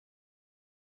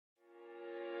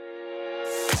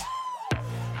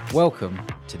Welcome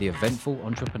to The Eventful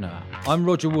Entrepreneur. I'm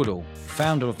Roger Woodall,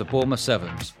 founder of the Bournemouth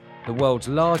Sevens, the world's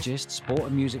largest sport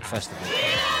and music festival.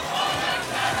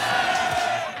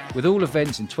 With all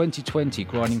events in 2020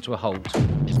 grinding to a halt,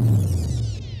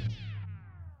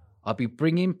 I'll be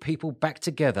bringing people back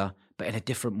together, but in a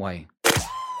different way.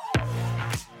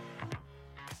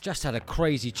 Just had a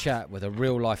crazy chat with a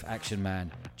real-life action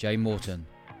man, Jay Morton.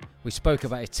 We spoke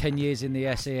about his 10 years in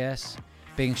the SAS,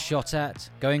 being shot at,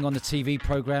 going on the TV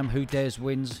programme Who Dares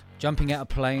Wins, jumping out of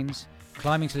planes,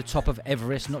 climbing to the top of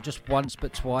Everest not just once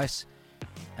but twice,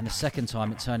 and the second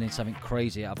time it turned into something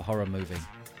crazy out of a horror movie.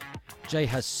 Jay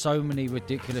has so many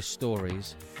ridiculous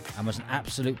stories and was an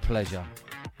absolute pleasure.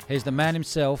 Here's the man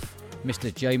himself,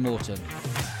 Mr. Jay Morton.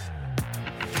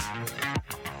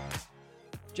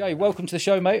 Jay, welcome to the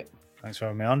show, mate. Thanks for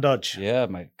having me on, Dodge. Yeah,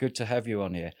 mate. Good to have you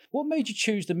on here. What made you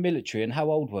choose the military and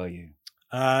how old were you?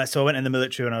 So I went in the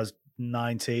military when I was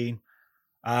 19.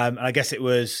 And I guess it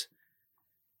was,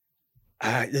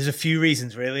 there's a few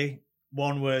reasons really.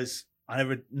 One was I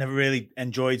never really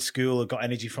enjoyed school or got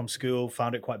energy from school,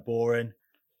 found it quite boring.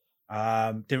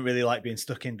 Didn't really like being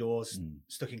stuck indoors,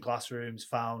 stuck in classrooms,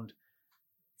 found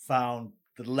the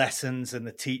lessons and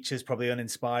the teachers probably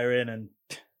uninspiring. And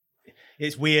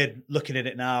it's weird looking at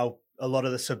it now. A lot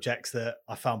of the subjects that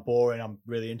I found boring, I'm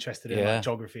really interested in, like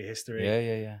geography, history.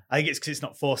 Yeah. I think it's because it's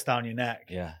not forced down your neck.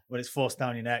 Yeah. When it's forced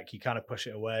down your neck, you kind of push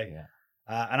it away. Yeah.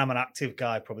 And I'm an active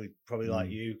guy, probably like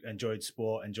you. Enjoyed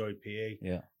sport, enjoyed PE.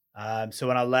 Yeah. So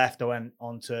when I left, I went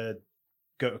on to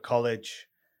go to college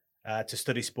to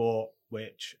study sport,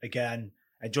 which again,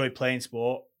 enjoyed playing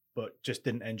sport, but just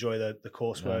didn't enjoy the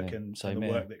coursework and the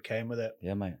work that came with it.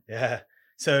 Yeah, mate. Yeah.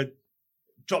 So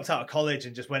dropped out of college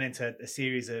and just went into a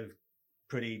series of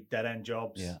pretty dead-end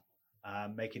jobs,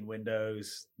 making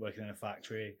windows, working in a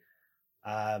factory.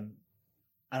 And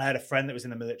I had a friend that was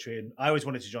in the military, and I always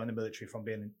wanted to join the military from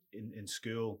being in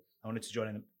school. I wanted to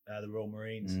join the Royal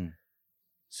Marines.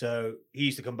 So he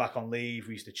used to come back on leave,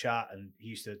 we used to chat, and he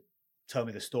used to tell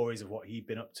me the stories of what he'd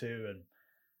been up to.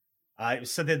 And it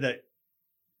was something that,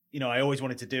 I always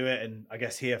wanted to do it, and I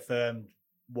guess he affirmed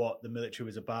what the military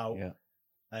was about. Yeah.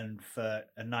 And for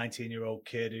a 19-year-old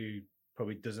kid who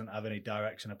probably doesn't have any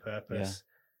direction or purpose,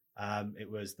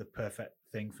 it was the perfect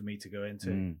thing for me to go into.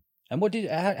 And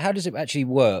how does it actually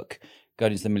work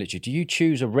going into the military? Do you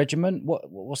choose a regiment?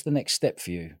 What's the next step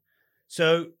for you?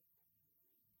 So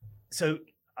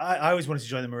I always wanted to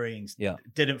join the Marines. Yeah.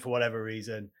 Didn't for whatever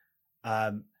reason.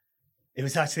 It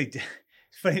was actually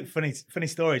funny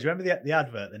story. Do you remember the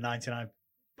advert, the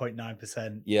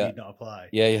 99.9% did not apply?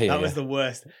 Yeah. That was the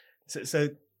worst. So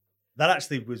that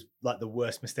actually was like the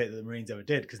worst mistake that the Marines ever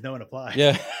did because no one applied.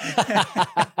 Yeah.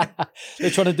 They're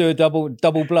trying to do a double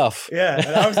bluff. Yeah.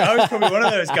 And I was probably one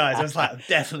of those guys. I was like, I'm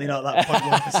definitely not that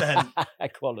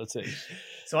 0.1%. Quality.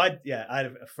 So I had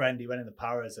a friend, he went in the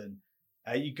paras, and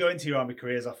you go into your Army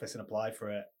Careers Office and apply for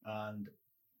it. And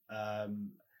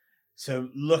so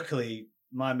luckily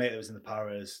my mate that was in the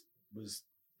paras was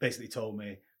basically told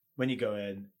me, when you go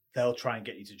in, they'll try and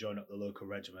get you to join up the local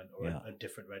regiment or a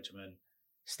different regiment.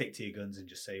 Stick to your guns and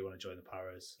just say you want to join the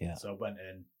paras. Yeah. So I went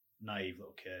in, naive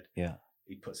little kid. Yeah.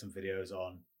 He put some videos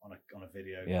on a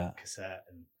video cassette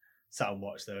and sat and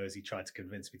watched those. He tried to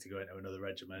convince me to go into another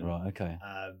regiment. Right. Okay.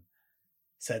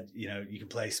 Said, you can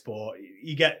play sport.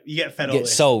 You get fed. You get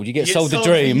sold the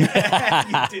dream.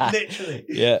 Yeah, you did, literally.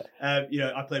 Yeah.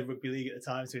 I played rugby league at the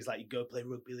time, so it's like you go play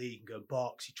rugby league and go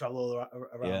box. You travel all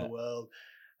around the world.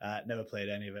 Never played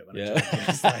any of it when I joined.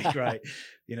 It's like, right,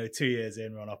 2 years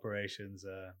in, we're on operations.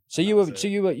 So you were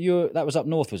that was up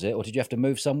north, was it, or did you have to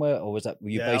move somewhere, or were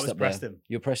you based up Preston. there?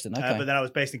 You were Preston, okay. But then I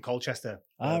was based in Colchester.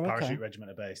 Parachute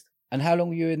regiment are based. And how long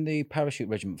were you in the parachute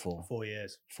regiment for? 4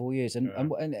 years. 4 years, and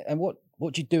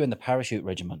what did you do in the parachute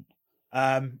regiment?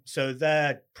 So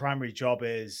their primary job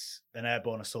is an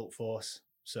airborne assault force.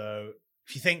 So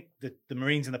if you think that the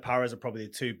Marines and the Paras are probably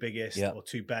the two biggest or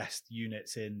two best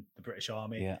units in the British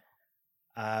Army,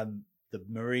 the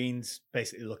Marines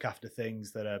basically look after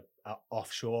things that are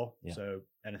offshore, so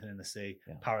anything in the sea.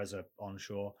 Paras are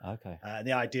onshore. Okay. And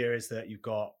the idea is that you've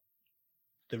got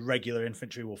the regular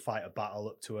infantry will fight a battle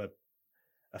up to a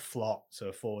flot, so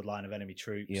a forward line of enemy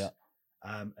troops. Yeah.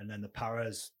 And then the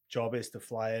Paras' job is to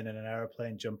fly in an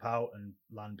aeroplane, jump out and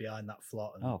land behind that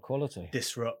flot and quality.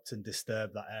 Disrupt and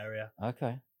disturb that area.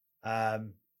 Okay.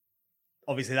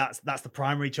 Obviously that's the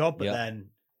primary job, but then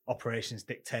operations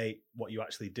dictate what you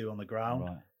actually do on the ground.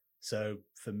 Right. So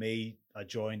for me, I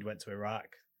went to Iraq.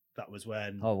 That was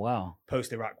when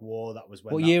post-Iraq war, that was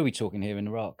when What year are we talking here in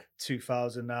Iraq?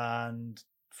 2000 and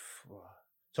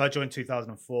So I joined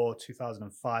 2004,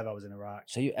 2005. I was in Iraq.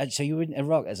 So you were in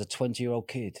Iraq as a 20-year-old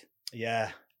kid.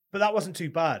 Yeah, but that wasn't too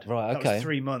bad. Right. Okay. That was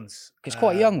 3 months. It's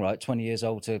quite young, right? 20 years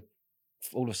old to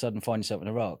all of a sudden find yourself in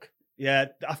Iraq. Yeah,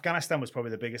 Afghanistan was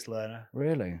probably the biggest learner.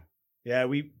 Really? Yeah,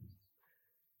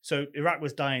 so Iraq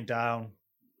was dying down.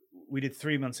 We did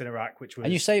 3 months in Iraq, which was...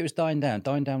 And you say it was dying down.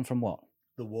 Dying down from what?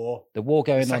 The war. The war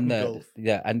going on there. Gulf.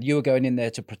 Yeah, and you were going in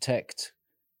there to protect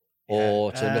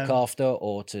or to look after,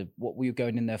 or to... What were you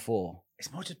going in there for?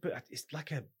 It's more just... It's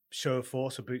like a show of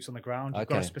force or boots on the ground. You've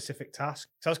got a specific task.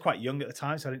 So I was quite young at the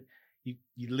time, so you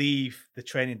leave the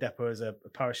training depot as a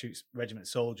parachute regiment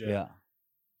soldier. Yeah.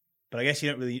 But I guess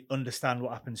you don't really understand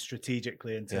what happens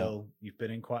strategically until you've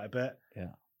been in quite a bit.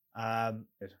 Yeah.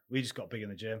 We just got big in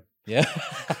the gym. Yeah.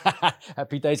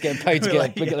 Happy days getting paid to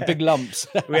get the big lumps.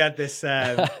 We had this,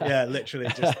 literally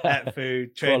just ate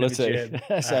food, trained in the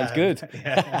gym. Sounds good.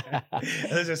 Yeah.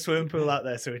 There's a swimming pool out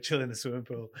there, so we're chilling in the swimming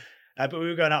pool. But we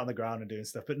were going out on the ground and doing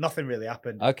stuff, but nothing really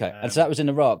happened. Okay. And so that was in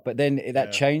Iraq, but then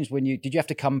that changed when did you have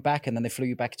to come back and then they flew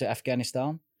you back to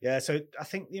Afghanistan? Yeah. So I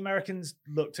think the Americans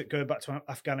looked at going back to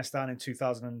Afghanistan in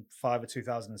 2005 or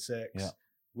 2006. Yeah.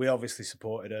 We obviously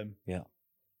supported them. Yeah.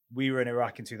 We were in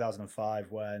Iraq in 2005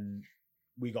 when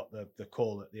we got the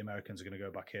call that the Americans are going to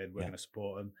go back in. We're going to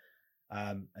support them.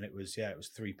 And it was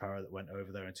 3 para that went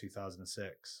over there in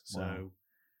 2006. So wow.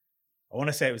 I want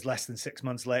to say it was less than 6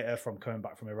 months later from coming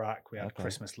back from Iraq. We had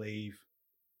Christmas leave.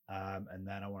 And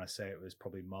then I want to say it was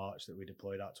probably March that we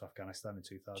deployed out to Afghanistan in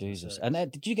 2006. Jesus. And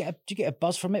did you get a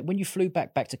buzz from it when you flew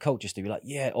back to Colchester? You're like,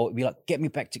 yeah, or be like, get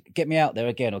me out there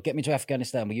again, or get me to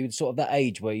Afghanistan. Were you sort of that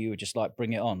age where you were just like,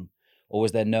 bring it on? Or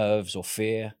was there nerves or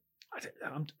fear? I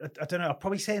don't know. I'll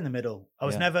probably say in the middle. I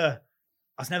was never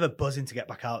buzzing to get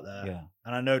back out there. Yeah.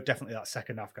 And I know definitely that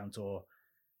second Afghan tour,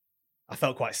 I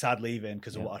felt quite sad leaving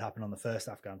because of what had happened on the first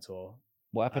Afghan tour.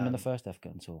 What happened on the first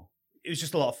Afghan tour? It was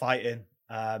just a lot of fighting.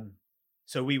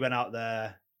 So we went out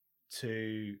there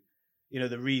to,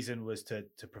 the reason was to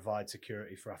provide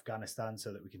security for Afghanistan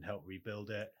so that we can help rebuild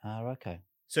it. Oh, okay.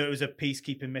 So it was a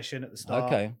peacekeeping mission at the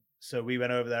start. Okay. So we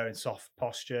went over there in soft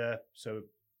posture. So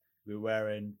we were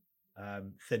wearing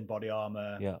thin body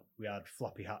armor. Yeah. We had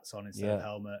floppy hats on instead of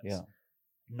helmets. Yeah.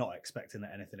 Not expecting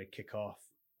that anything would kick off.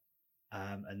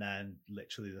 And then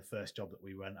literally the first job that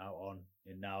we went out on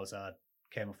in Nowzad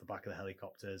came off the back of the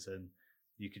helicopters, and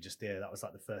you could just hear, that was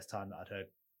like the first time that I'd heard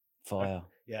fire.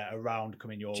 A round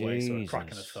coming your way, so a crack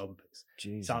and a thump.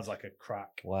 It sounds like a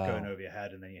crack going over your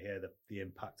head, and then you hear the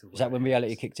impact of. Is that when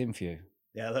reality kicked in for you?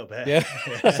 Yeah, a little bit. Yeah,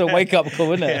 that's a wake up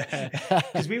call, isn't it?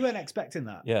 Because we weren't expecting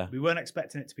that. Yeah, we weren't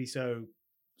expecting it to be so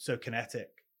kinetic,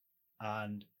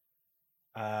 and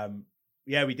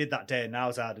we did that day in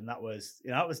Nowzad, and that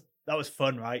was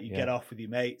fun, right? You get off with your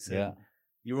mates, and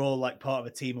you're all like part of a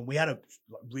team, and we had a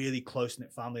really close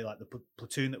knit family, like the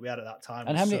platoon that we had at that time.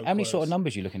 And how many sort of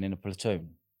numbers are you looking in a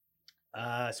platoon?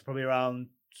 So probably around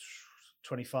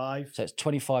 25. So it's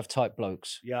 25 type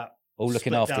blokes. Yeah, all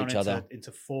looking after each other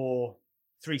into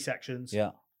 3 sections.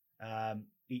 Yeah.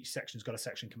 Each section's got a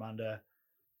section commander.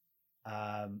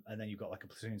 And then you've got like a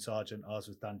platoon sergeant. Ours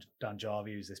was Dan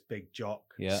Jarvie, who's this big jock,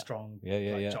 strong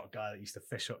jock guy that used to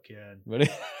fish hook you and really?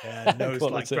 nose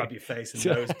like grab your face and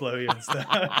nose blow you and stuff.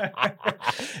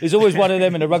 There's always one of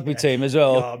them in a rugby team as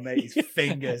well. Oh mate, his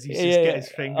fingers. He's just get his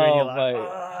finger and you're like,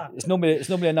 ah. It's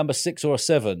normally a number 6 or a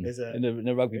 7 in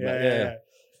a rugby match. Yeah.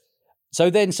 So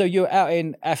you're out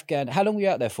in Afghan. How long were you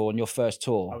out there for on your first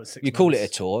tour? I was 6 months. Call it a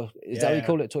tour? Is that what you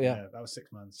call it a tour? Yeah, that was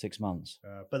 6 months. 6 months.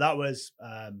 But that was,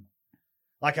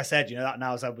 like I said, that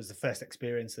Nowzad was the first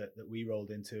experience that we rolled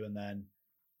into, and then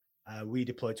we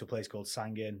deployed to a place called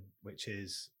Sangin, which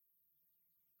is,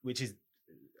 I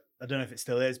don't know if it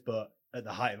still is, but at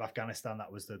the height of Afghanistan,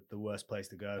 that was the worst place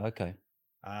to go. Okay.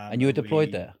 And you were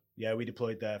deployed there? Yeah, we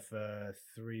deployed there for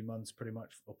 3 months, pretty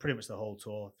much the whole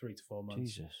tour, 3 to 4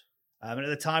 months. Jesus. And at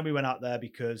the time, we went out there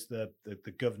because the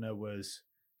governor was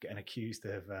getting accused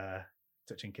of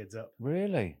touching kids up.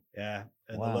 Really? Yeah.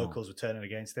 And the locals were turning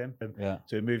against him. Yeah.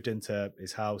 So we moved into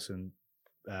his house and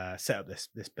set up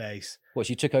this base. What,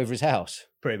 you took over his house?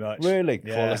 Pretty much. Really?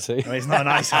 Yeah. Quality. I mean, it's not a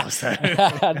nice house though.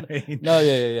 No,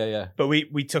 yeah. But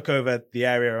we took over the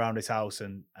area around his house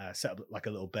and set up like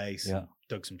a little base. Yeah.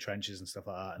 Dug some trenches and stuff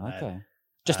like that. And okay. Then,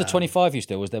 just the 25 you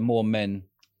still? Was there more men?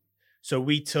 So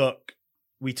we took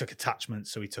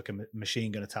attachments. So we took a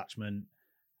machine gun attachment.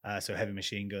 So heavy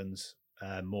machine guns.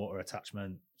 Mortar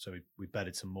attachment, so we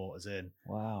bedded some mortars in.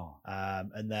 Wow.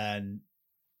 And then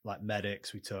like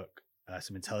medics, we took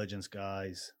some intelligence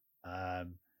guys.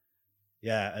 And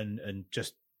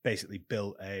just basically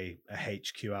built a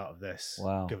HQ out of this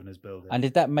governor's building. And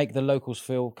did that make the locals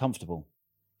feel comfortable?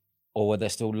 Or were there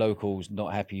still locals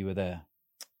not happy you were there?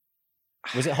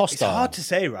 Was it hostile? It's hard to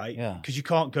say, right? Yeah. Because you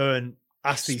can't go and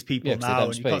ask these people now,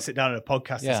 and you can't sit down on a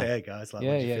podcast and say, "Hey guys, like,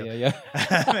 what do you feel?" Yeah.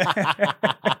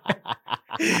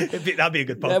 That'd be a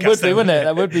good podcast. That would be, wouldn't it?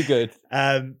 That would be good.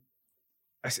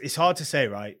 It's hard to say,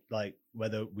 right? Like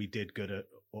whether we did good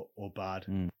or bad.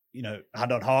 You know,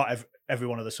 hand on heart, every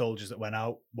one of the soldiers that went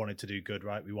out wanted to do good,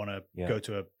 right? We want to go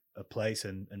to a place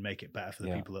and make it better for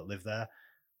the people that live there.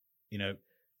 You know,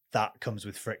 that comes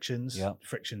with frictions. Yeah.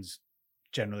 Frictions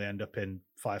generally end up in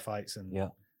firefights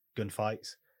and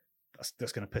gunfights.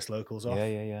 That's going to piss locals off.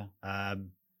 Yeah.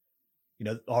 You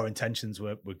know, our intentions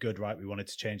were good, right? We wanted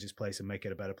to change this place and make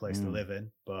it a better place to live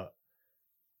in, but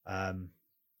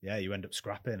you end up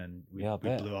scrapping, and we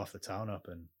blew half the town up.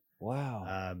 And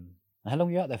wow. How long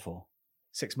were you out there for?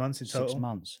 6 months in total. 6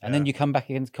 months, and then you come back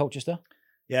again to Colchester.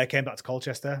 Yeah, I came back to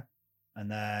Colchester,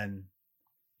 and then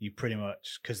you pretty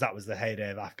much, because that was the heyday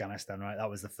of Afghanistan, right?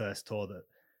 That was the first tour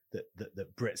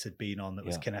that Brits had been on that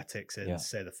was kinetics in,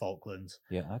 say, the Falklands.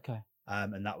 Yeah, okay.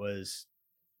 And that was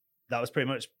pretty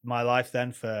much my life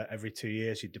then. For every 2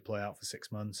 years, you'd deploy out for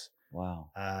 6 months.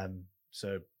 Wow.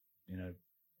 So, you know,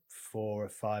 4 or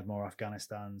 5 more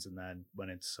Afghanistans, and then went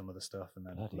into some other stuff, and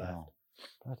then left.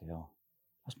 Bloody hell.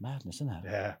 That's madness, isn't it?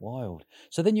 Yeah. Wild.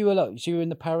 So then you were in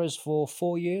the Paras for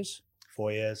 4 years?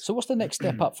 4 years. So what's the next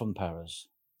step up from Paras?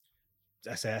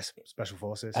 SAS, Special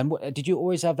Forces. And did you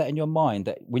always have that in your mind,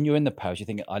 that when you're in the Paras, you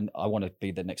think, I want to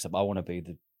be the next step, I want to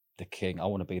be the king, I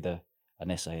want to be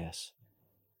an SAS?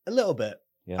 A little bit.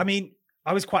 Yeah. I mean,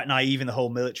 I was quite naive in the whole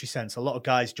military sense. A lot of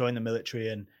guys join the military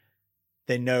and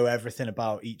they know everything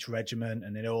about each regiment,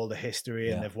 and they know all the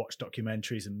history, and they've watched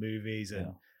documentaries and movies.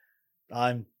 And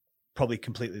I'm probably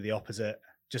completely the opposite.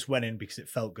 Just went in because it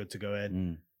felt good to go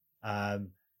in.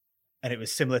 And it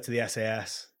was similar to the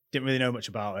SAS. Didn't really know much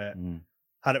about it.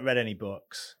 Hadn't read any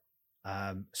books.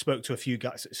 Spoke to a few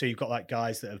guys. So you've got like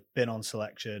guys that have been on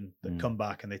selection that come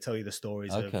back and they tell you the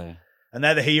stories of, and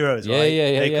they're the heroes, right?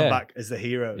 They come back as the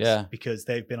heroes because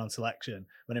they've been on selection,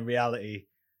 when in reality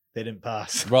they didn't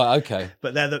pass. Right, okay.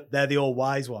 But they're the all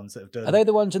wise ones that have done. Are they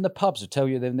the ones in the pubs that tell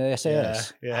you they're in the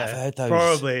SAS? Yeah. I've heard those.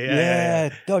 Probably,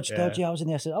 Dodge, I was in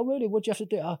the SAS. Oh, really? What'd you have to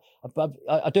do?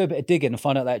 I do a bit of digging and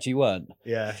find out they actually weren't.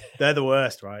 Yeah, they're the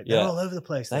worst, right? They're all over the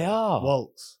place. They are.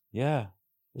 Waltz. Yeah.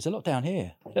 There's a lot down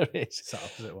here. There is. It's that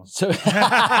opposite one. So,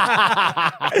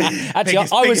 actually,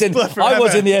 I was in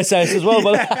the SAS as well.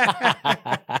 But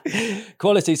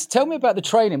qualities. Tell me about the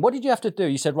training. What did you have to do?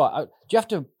 You said, right, do you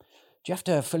have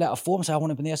to fill out a form and say, I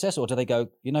want to be in the SAS? Or do they go,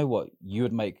 you know what, you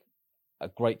would make a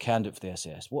great candidate for the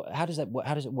SAS? How does it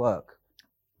work?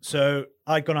 So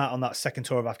I'd gone out on that second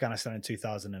tour of Afghanistan in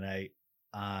 2008.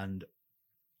 And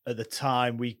at the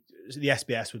time, the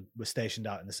SBS were stationed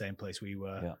out in the same place we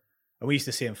were. Yeah. And we used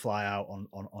to see them fly out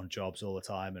on jobs all the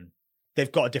time. And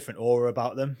they've got a different aura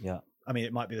about them. Yeah. I mean,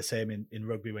 it might be the same in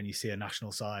rugby when you see a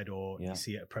national side or you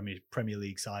see a Premier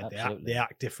League side. They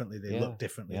act differently. They look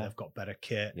differently. They've got better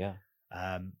kit. Yeah.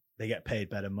 They get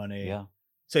paid better money. Yeah.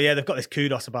 So they've got this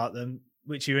kudos about them,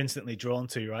 which you're instantly drawn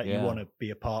to, right? Yeah. You want to be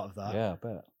a part of that. Yeah, I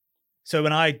bet. So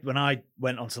when I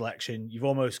went on selection, you've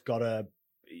almost got to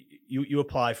you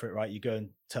apply for it, right? You go and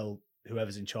tell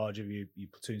whoever's in charge of you, your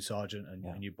platoon sergeant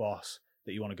and your boss,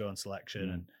 that you want to go on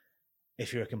selection. And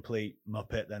if you're a complete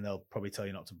muppet, then they'll probably tell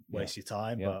you not to waste your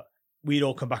time. Yeah. But we'd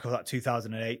all come back off that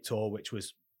 2008 tour, which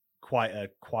was quite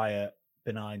a quiet,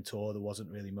 benign tour. There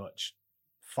wasn't really much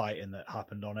fighting that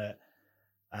happened on it.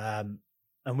 And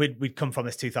we'd come from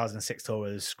this 2006 tour where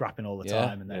there was scrapping all the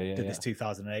time, and then did this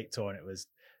 2008 tour and it was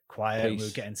quiet. And we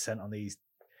were getting sent on these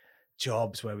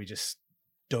jobs where we just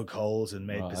dug holes and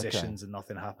made positions and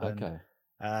nothing happened. Okay.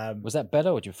 Was that better,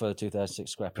 or would you prefer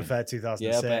 2006 scrapping? Preferred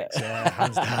 2006,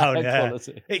 hands down.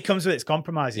 It comes with its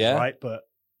compromises, right? But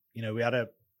we had a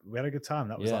good time.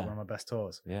 That was like one of my best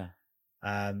tours. Yeah.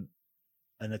 And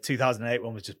the 2008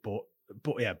 one was just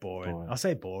boring. I'll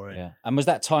say boring. Yeah. And was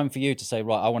that time for you to say,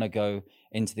 right, I want to go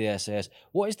into the SAS?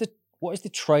 What is the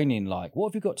training like? What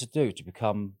have you got to do to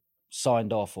become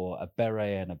signed off, or a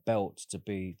beret and a belt to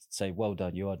say, well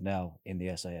done, you are now in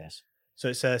the SAS? So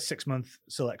it's a 6-month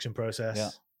selection process. Yeah.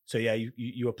 So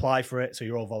you apply for it. So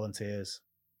you're all volunteers,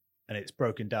 and it's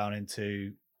broken down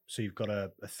into, so you've got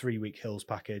a 3-week hills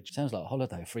package. Sounds like a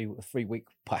holiday, a 3-week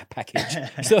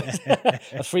package. So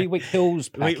a 3-week hills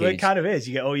package. Well, it kind of is.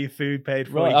 You get all your food paid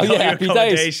for. Right. You happy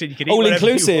days. You can eat all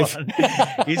inclusive.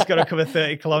 You just got to cover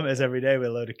 30 kilometers every day with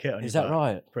a load of kit on. Is that back,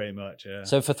 right? Pretty much. Yeah.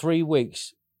 So for 3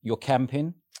 weeks, you're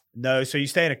camping? No. So you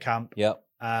stay in a camp. Yeah.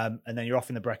 And then you're off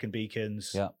in the Brecon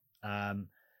Beacons. Yeah.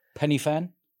 Penny fan?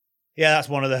 Yeah, that's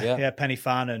one of the penny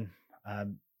fan.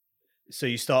 And so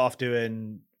you start off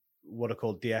doing what are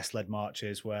called DS-led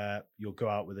marches, where you'll go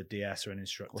out with a DS or an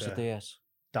instructor. What's a DS?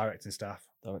 Directing staff.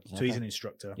 So he's an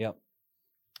instructor. Yep.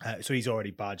 So he's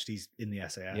already badged. He's in the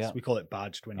SAS. Yep. We call it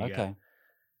badged when you get.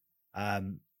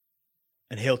 And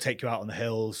he'll take you out on the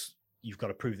hills. You've got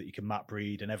to prove that you can map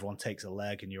read, and everyone takes a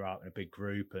leg, and you're out in a big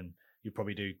group, and you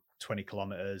probably do 20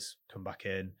 kilometers, come back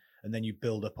in, and then you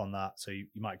build up on that. So you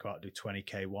might go out and do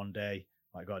 20K one day,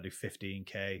 might go out and do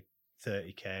 15K,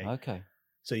 30K. Okay.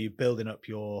 So you're building up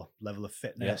your level of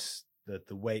fitness.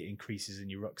 The weight increases in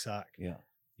your rucksack. Yeah.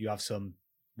 You have some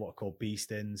what are called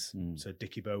bee-stins. So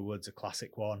dicky bow wood's a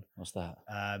classic one. What's that?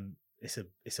 It's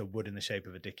a wood in the shape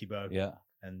of a dicky bow. Yeah.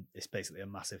 And it's basically a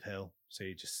massive hill. So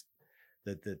you just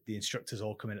the instructors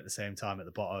all come in at the same time at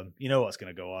the bottom. You know what's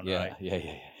going to go on, right?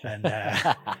 Yeah. And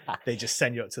they just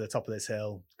send you up to the top of this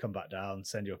hill, come back down,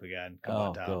 send you up again,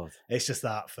 come back down. God. It's just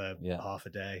that for half a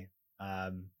day,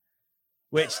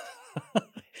 which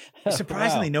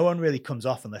surprisingly no one really comes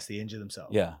off unless they injure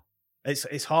themselves. Yeah.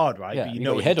 It's hard, right? Yeah, but you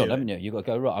know your head on, haven't you? You've got to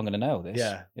go, right, I'm going to nail this.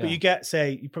 Yeah. But you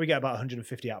probably get about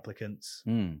 150 applicants.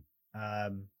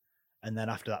 And then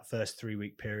after that first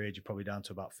 3-week period, you're probably down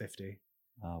to about 50.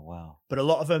 Oh, wow. But a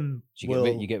lot of them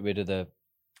you get rid of the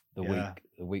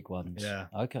weak ones. Yeah.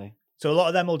 Okay. So a lot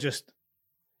of them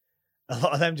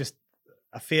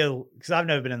I feel, because I've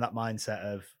never been in that mindset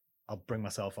of I'll bring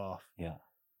myself off. Yeah.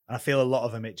 And I feel a lot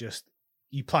of them,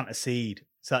 you plant a seed.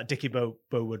 So that dicky bow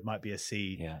wood might be a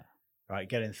seed. Yeah. Right.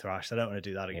 Getting thrashed. I don't want to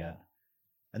do that again. Yeah.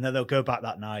 And then they'll go back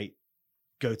that night,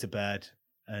 go to bed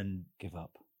and give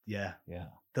up. Yeah. Yeah.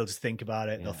 They'll just think about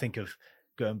it. Yeah. They'll think of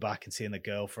going back and seeing the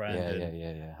girlfriend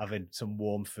and having some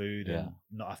warm food and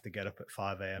not have to get up at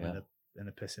 5 a.m. in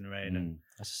the pissing rain. And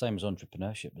that's the same as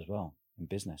entrepreneurship as well in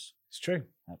business. It's true.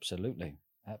 Absolutely.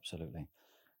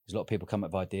 There's a lot of people come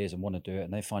up with ideas and want to do it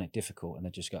and they find it difficult and they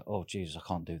just go, oh, Jesus, I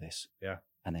can't do this. Yeah.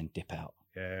 And then dip out.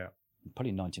 Yeah.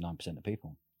 Probably 99% of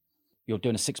people. You're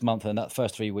doing a 6 month and that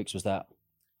first 3 weeks was that?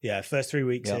 Yeah. First 3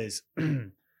 weeks is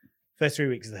first 3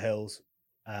 weeks is the hills.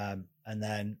 And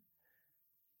then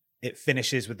it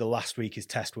finishes with the last week is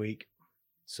test week.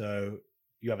 So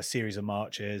you have a series of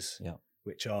marches,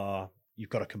 which you've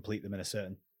got to complete them in a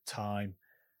certain time.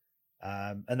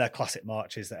 And they're classic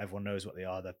marches that everyone knows what they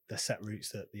are. They're set routes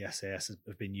that the SAS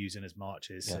have been using as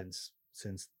marches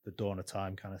since the dawn of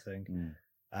time kind of thing.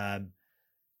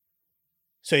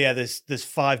 So yeah, there's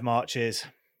 5 marches.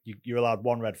 You're allowed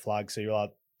 1 red flag, so you're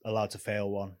allowed to fail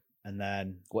one. And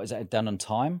then what is that done on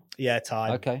time? Yeah,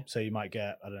 time. Okay. So you might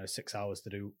get 6 hours to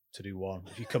do one.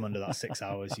 If you come under that 6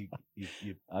 hours, you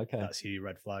okay. That's your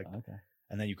red flag. Okay.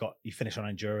 And then you finish on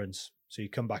endurance. So you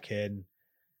come back in.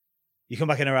 You come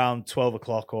back in around 12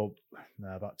 o'clock or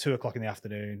about 2 o'clock in the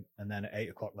afternoon, and then at 8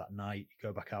 o'clock that night you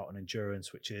go back out on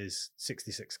endurance, which is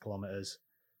 66 kilometers,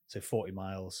 so 40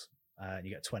 miles, and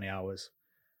you get 20 hours,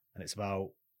 and it's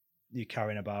you're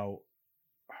carrying about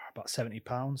 70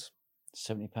 pounds.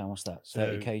 70 pounds, what's that?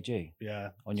 30 kg?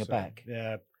 Yeah. On your back?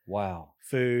 Yeah. Wow.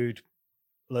 Food,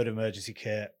 load of emergency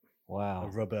kit. Wow. A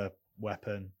rubber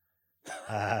weapon.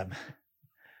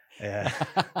 Yeah.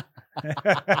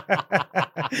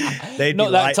 They'd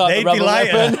Not that type of rubber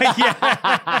weapon.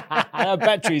 Yeah.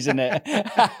 Batteries in it.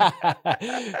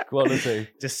 Quality.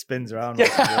 Just spins around.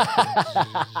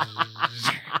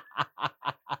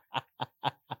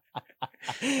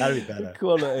 That'd be better.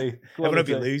 Quality. Everyone would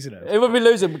be losing it. It would be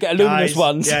losing. Get luminous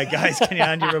ones. Yeah, guys, can you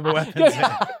hand your rubber weapons in?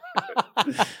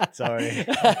 Sorry.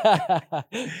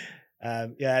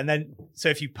 Yeah, and then so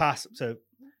if you pass, so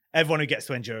everyone who gets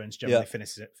to endurance generally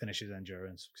finishes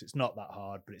endurance because it's not that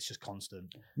hard, but it's just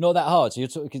constant. Not that hard. So you're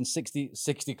talking 60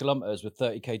 kilometers with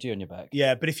 30 kg on your back.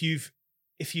 Yeah, but if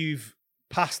you've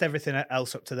passed everything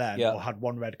else up to then or had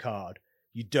 1 red card,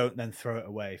 you don't then throw it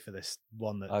away for this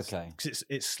one that's okay because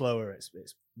it's slower. It's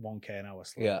 1K an hour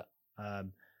slower. Yeah.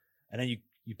 And then you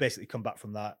basically come back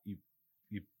from that. You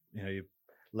know your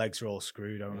legs are all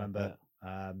screwed. I remember.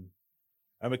 And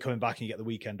we're coming back and you get the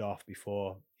weekend off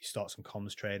before you start some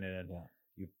comms training and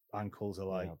your ankles are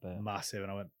like massive.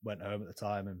 And I went home at the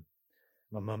time and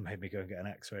my mum made me go and get an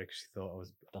X-ray because she thought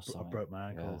I broke my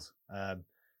ankles. Yeah.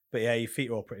 But yeah, your feet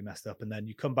are all pretty messed up. And then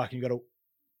you come back and you've got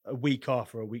a week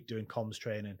off or a week doing comms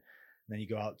training. And then you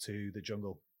go out to the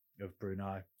jungle of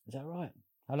Brunei. Is that right?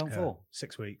 How long for?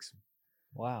 6 weeks.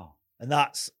 Wow. And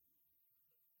that's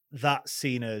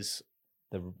seen as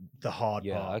the hard part.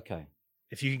 Yeah, okay.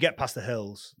 If you can get past the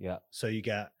hills, so you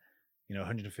get,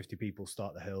 150 people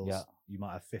start the hills. Yeah. You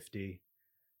might have 50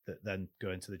 that then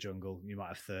go into the jungle. You might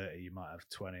have 30. You might have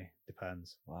 20.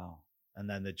 Depends. Wow. And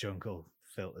then the jungle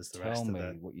filters the rest of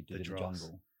the what you did in the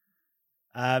jungle.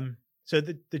 So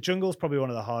the jungle is probably one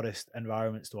of the hardest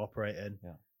environments to operate in.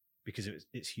 Yeah. because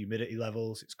it's humidity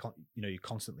levels. It's you're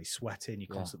constantly sweating.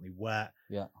 You're constantly wet.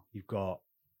 Yeah. You've got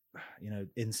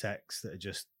insects that are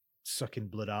just sucking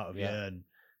blood out of you, and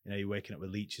you're waking up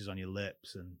with leeches on your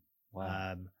lips, and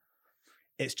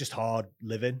it's just hard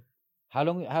living. How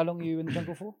long are you in the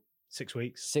jungle for? 6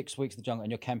 weeks. 6 weeks in the jungle,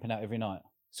 and you're camping out every night.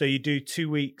 So you do 2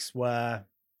 weeks where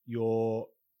you're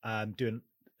doing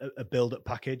a build-up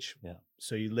package. Yeah.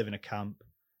 So you live in a camp.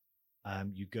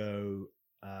 You go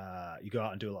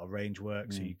out and do a lot of range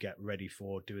work. So you get ready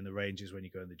for doing the ranges when you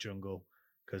go in the jungle,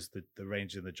 because the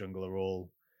ranges in the jungle are all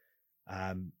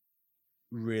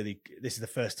really. This is the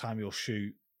first time you'll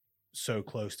shoot so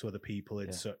close to other people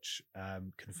in such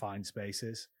confined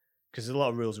spaces, because there's a lot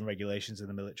of rules and regulations in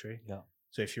the military. Yeah.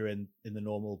 So if you're in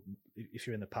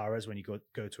the paras, when you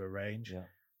go to a range,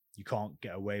 you can't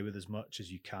get away with as much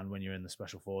as you can when you're in the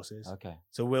special forces. Okay.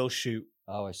 So we'll shoot.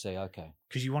 Oh, I see. Okay.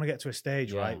 Because you want to get to a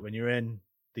stage, right, when you're in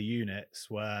the units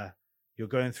where you're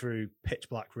going through pitch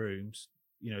black rooms.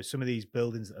 Some of these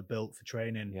buildings that are built for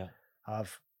training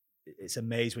it's a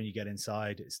maze when you get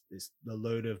inside. It's a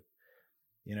load of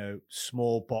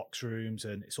small box rooms,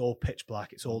 and it's all pitch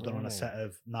black. It's all done on a set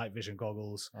of night vision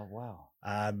goggles. Oh wow.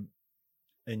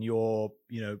 And you're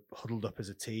huddled up as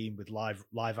a team with live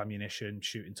ammunition,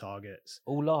 shooting targets.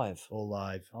 All live. Oh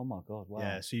my god. Wow.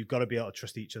 Yeah. So you've got to be able to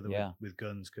trust each other with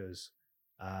guns, because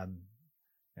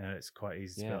it's quite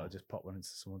easy to be able to just pop one into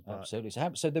someone's back. Absolutely.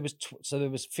 So there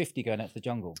was 50 going out to the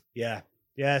jungle. Yeah.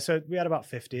 So we had about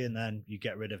 50, and then you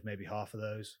get rid of maybe half of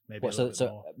those, maybe a little bit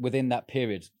more. Within that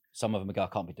period, some of them go, I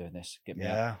can't be doing this. Get me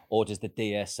out. Or does the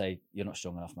DS say, you're not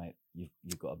strong enough, mate?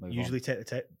 You've got to move Usually on.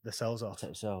 take the cells off. Take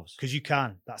themselves. Because you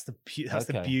can. That's the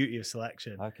beauty of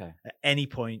selection. Okay. At any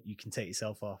point, you can take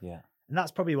yourself off. Yeah. And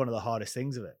that's probably one of the hardest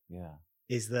things of it. Yeah.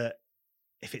 Is that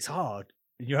if it's hard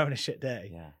and you're having a shit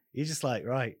day, you're just like,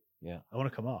 right, I want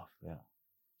to come off. Yeah.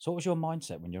 So what was your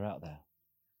mindset when you're out there?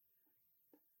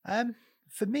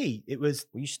 For me, it was...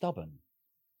 Were you stubborn?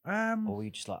 Or were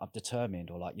you just like, I'm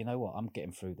determined, or like, you know what, I'm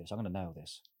getting through this. I'm going to nail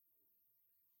this.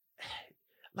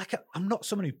 Like, I'm not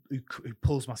someone who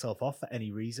pulls myself off for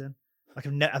any reason. Like,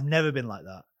 I've never been like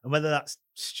that. And whether that's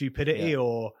stupidity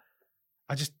or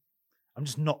I'm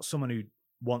just not someone who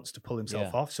wants to pull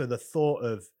himself off. So the thought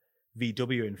of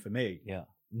VWing for me,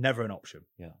 never an option.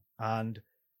 Yeah. And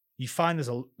you find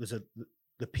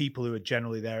the people who are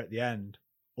generally there at the end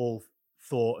all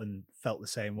thought and felt the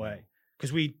same way,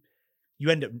 because you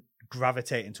end up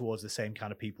gravitating towards the same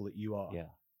kind of people that you are. Yeah.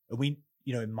 And we,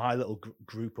 in my little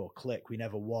group or clique, we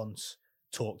never once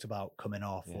talked about coming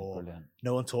off, or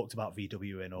no one talked about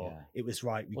VWing, or it was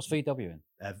right. What's VWing?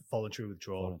 Voluntary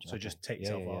withdrawal. So just take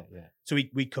yourself off. Yeah. So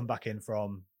we'd come back in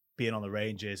from being on the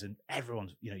ranges, and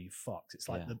everyone's, you fucked. It's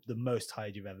like the most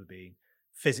tired you've ever been,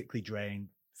 physically drained,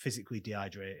 physically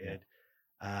dehydrated.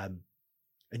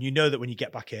 And you know that when you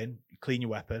get back in, you clean your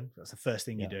weapon. That's the first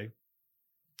thing you do.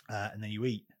 And then you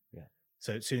eat. Yeah.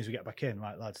 So as soon as we get back in,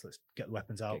 right, lads, let's get the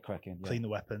weapons out, get cracking, clean the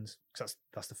weapons, because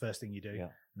that's the first thing you do. Yeah.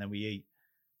 And then we eat.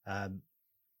 And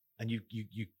you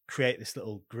create this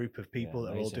little group of people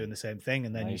that are all doing the same thing.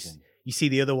 And then you see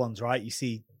the other ones, right? You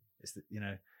see,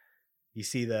 you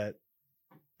see the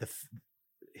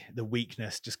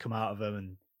weakness just come out of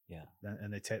them,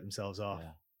 and they take themselves off.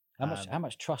 Yeah. How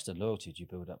much trust and loyalty do you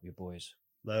build up with your boys?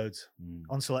 Loads.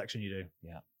 On selection, you do.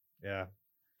 Yeah. Yeah.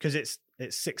 Because it's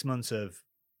 6 months of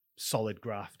solid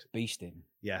graft. Beasting.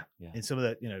 Yeah. In some of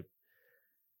the,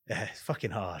 it's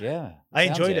fucking hard. Yeah. I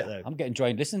enjoyed it though. I'm getting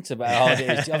drained listening to how hard it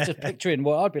is. I'm just picturing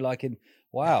what I'd be like in,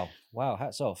 wow,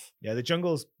 hats off. Yeah, the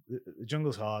jungle's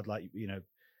hard. Like,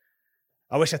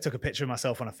 I wish I took a picture of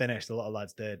myself when I finished. A lot of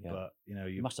lads did, but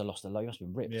you must have lost a lot. You must have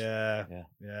been ripped. Yeah.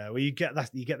 Well, you get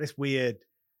this weird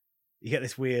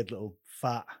little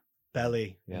fat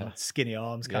belly, skinny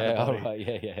arms kind of body.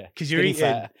 Right. Yeah. Because you're eating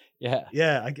fat.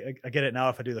 Yeah. I get it now.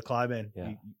 If I do the climbing,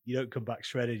 you don't come back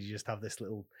shredded. You just have this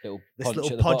little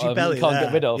podgy belly you can't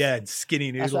get rid of. Yeah, and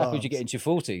skinny noodle. That's what happens. You get into your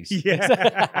 40s.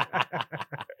 Yeah.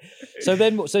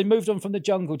 So you moved on from the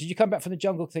jungle. Did you come back from the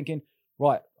jungle thinking,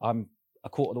 right, I'm a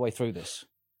quarter of the way through this?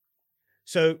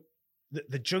 So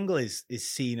the jungle is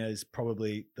seen as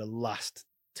probably the last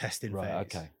testing phase.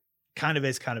 Okay. Kind of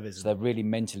isn't. So they're really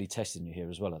mentally testing you here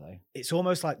as well, are they? It's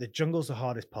almost like the jungle's the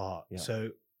hardest part. Yeah.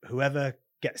 So whoever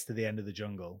gets to the end of the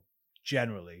jungle,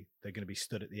 generally, they're going to be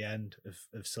stood at the end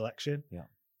of selection. Yeah.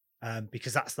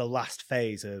 Because that's the last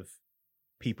phase of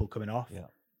people coming off. Yeah.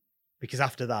 Because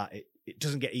after that, it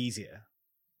doesn't get easier.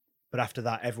 But after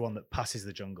that, everyone that passes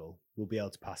the jungle will be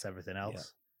able to pass everything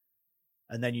else.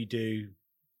 Yeah. And then you do,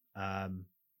 what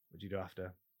do you do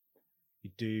after? You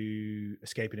do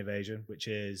escape and evasion, which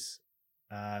is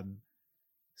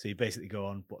So you basically go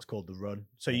on what's called the run.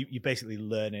 So you're basically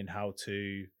learning how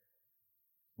to,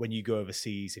 when you go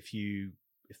overseas, if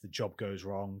the job goes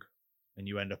wrong and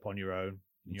you end up on your own,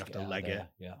 and you have to leg it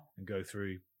and go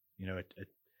through, you know,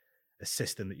 a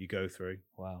system that you go through.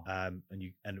 Wow. And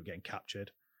you end up getting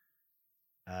captured.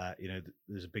 You know,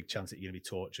 there's a big chance that you're going to be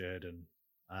tortured, and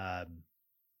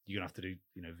you're going to have to do,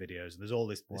 you know, videos. And there's all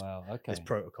this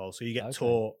protocol. So you get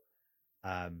taught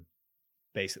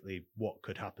basically what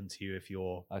could happen to you if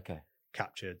you're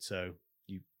captured. So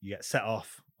you get set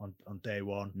off on day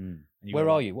one. And where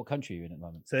are you? What country are you in at the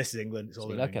moment? So this is England. It's all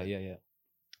in England. Yeah.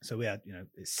 So we had, you know,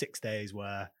 it's 6 days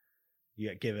where you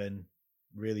get given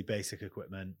really basic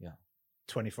equipment,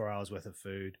 24 hours worth of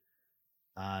food,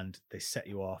 and they set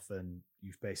you off, and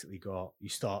you've basically you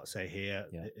start, say, here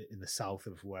in the south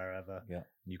of wherever, and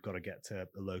you've got to get to a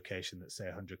location that's, say,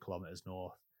 100 kilometers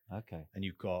north. Okay. And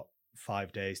you've got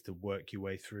 5 days to work your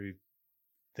way through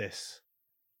this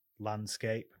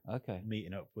landscape,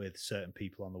 meeting up with certain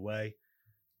people on the way.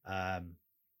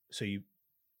 So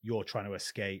you're trying to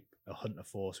escape a hunter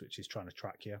force which is trying to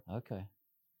track you.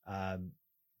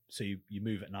 So you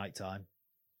move at night time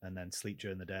and then sleep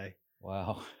during the day.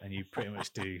 Wow. And you pretty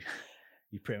much do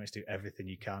everything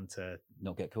you can to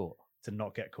not get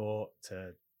caught.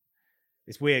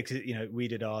 It's weird because, you know, we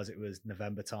did ours, it was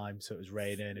November time, so it was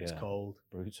raining, it was cold,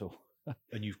 brutal.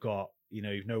 And you've got, you know,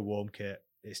 you've no warm kit.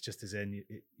 It's just as in,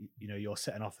 you know, you're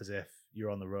setting off as if you're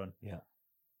on the run. Yeah.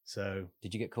 So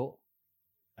did you get caught?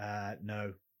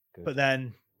 No. Good. But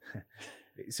then,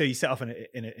 so you set off in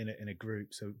a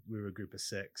group. So we were a group of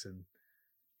 6. And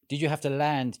did you have to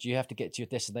land? Do you have to get to your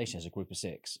destination as a group of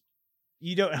 6?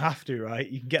 You don't have to, right?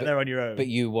 You can get there on your own. But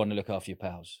you want to look after your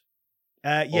pals.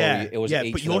 But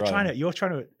you're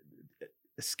trying to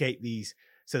escape these.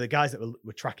 So the guys that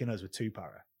were tracking us were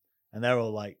 2-para, and they're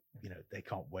all like, you know, they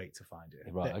can't wait to find you.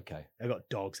 Right. They've got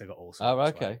dogs. They've got all sorts. Oh,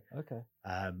 okay. Right? Okay.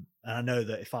 And I know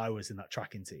that if I was in that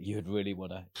tracking team, you'd really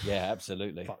want to. Yeah,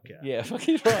 absolutely. Fuck yeah. Yeah,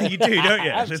 fucking right. You do, don't you?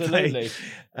 Absolutely.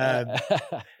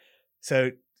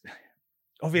 So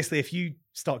obviously, if you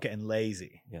start getting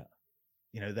lazy,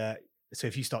 you know that. So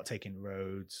if you start taking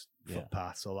roads,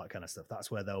 footpaths, all that kind of stuff,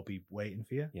 that's where they'll be waiting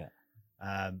for you. Yeah.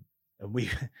 And we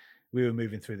were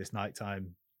moving through this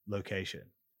nighttime location,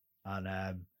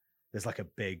 and there's like a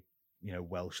big, you know,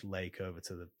 Welsh lake over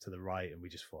to the right, and we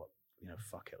just thought, you know,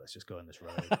 fuck it, let's just go on this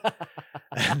road.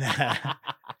 And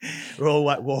we're all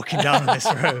like walking down on this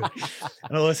road,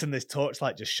 and all of a sudden this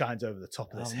torchlight just shines over the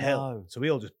top of this hill. No. So we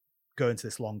all just go into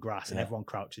this long grass, and everyone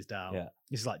crouches down. Yeah.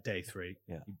 This is like day 3.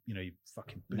 Yeah. You know, your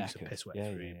fucking boots are piss wet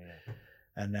through you.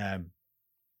 And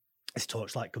this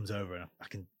torchlight comes over, and I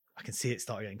can see it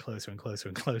start getting closer and closer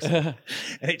and closer.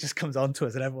 And it just comes onto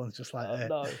us, and everyone's just like,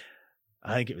 no.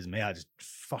 I think it was me. I just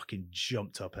fucking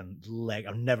jumped up and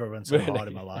I've never run so hard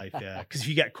in my life. Yeah. Because if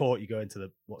you get caught, you go into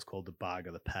what's called the bag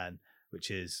or the pen, which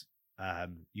is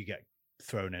you get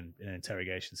thrown in an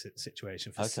interrogation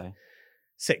situation for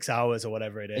 6 hours or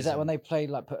whatever it is. Is that when they play,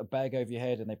 like, put a bag over your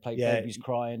head and they play babies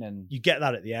crying? And you get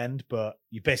that at the end, but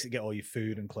you basically get all your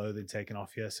food and clothing taken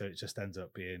off you, so it just ends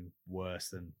up being worse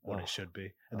than what it should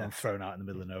be, and then thrown out in the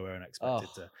middle of nowhere and expected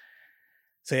to.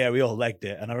 So yeah, we all legged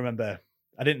it, and I remember,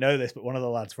 I didn't know this, but one of the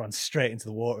lads ran straight into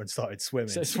the water and started swimming.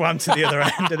 Swam to the other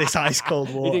end of this ice cold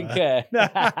water. He didn't care.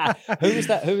 Who was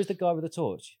that? Who was the guy with the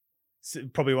torch?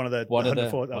 Probably one of the you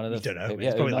don't know.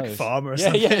 He's probably like a farmer or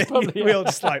something. Yeah, probably. We all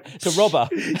just like, it's a robber.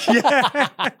 Yeah.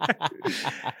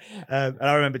 And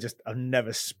I remember I've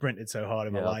never sprinted so hard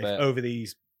in my life over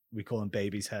these, we call them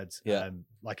babies' heads,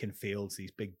 like in fields,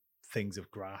 these big things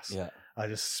of grass. Yeah. I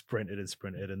just sprinted,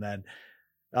 and then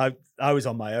I was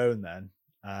on my own then,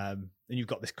 and you've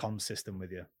got this comm system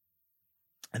with you.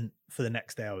 And for the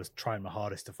next day, I was trying my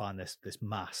hardest to find this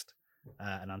mast,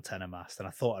 an antenna mast, and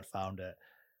I thought I'd found it.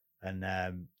 And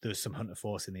there was some hunter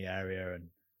force in the area, and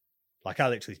like I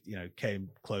literally, you know, came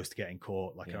close to getting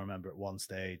caught. Like I remember at one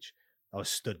stage, I was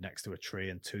stood next to a tree,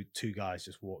 and two guys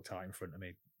just walked out in front of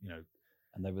me, you know,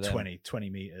 and they were 20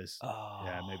 meters,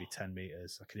 maybe 10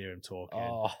 meters. I could hear him talking.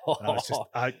 And I was just,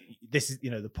 this is,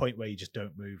 you know, the point where you just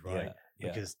don't move, right?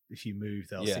 Because if you move,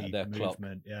 they'll see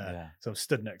movement. So I'm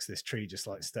stood next to this tree, just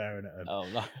like staring at them. Oh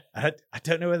no! I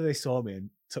don't know whether they saw me and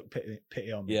took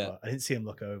pity on me, but I didn't see them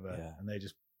look over, and they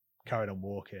just carried on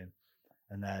walking.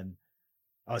 And then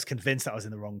I was convinced that I was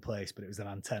in the wrong place, but it was an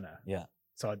antenna. Yeah.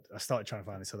 So I started trying to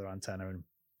find this other antenna, and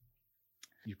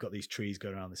you've got these trees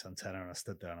going around this antenna, and I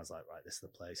stood there and I was like, right, this is the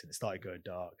place. And it started going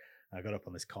dark, and I got up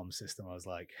on this comm system. I was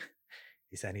like,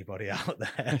 is anybody out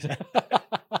there?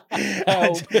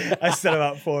 I sent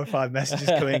about 4 or 5 messages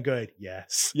coming going,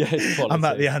 yes. I'm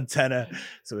at the antenna.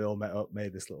 So we all met up,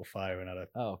 made this little fire, and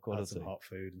had some hot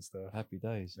food and stuff. Happy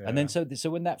days. Yeah. And then so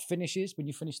when that finishes, when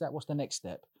you finish that, what's the next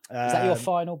step? Is that your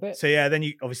final bit? So yeah, then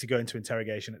you obviously go into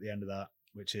interrogation at the end of that,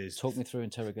 which is talk me through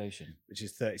interrogation. Which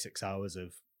is 36 hours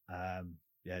of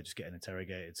just getting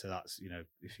interrogated. So that's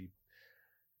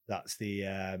that's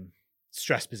the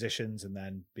stress positions, and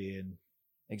then being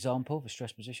example of a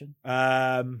stress position.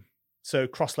 So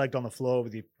cross-legged on the floor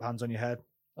with your hands on your head.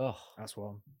 Oh, that's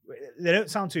one. They don't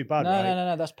sound too bad, right?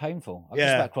 No, that's painful. I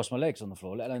just about cross my legs on the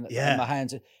floor, let alone my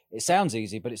hands. It sounds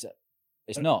easy, but it's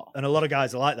not. And a lot of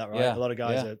guys are like that, right? A lot of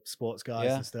guys are sports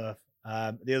guys and stuff.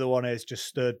 The other one is just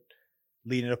stood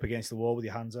leaning up against the wall with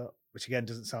your hands up, which again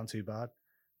doesn't sound too bad.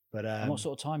 But and what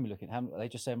sort of time are you looking at? Are they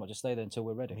just saying, just stay there until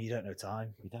we're ready? You don't know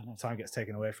time. You don't know. Time gets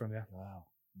taken away from you. Wow.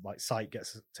 Like sight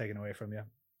gets taken away from you.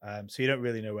 So you don't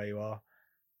really know where you are.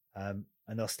 And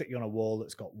they'll stick you on a wall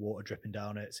that's got water dripping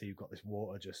down it. So you've got this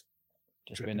water just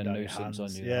being a nuisance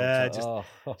on you. Yeah,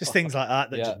 just things like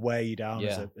that just wear you down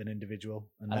as an individual.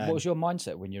 And what was your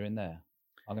mindset when you're in there?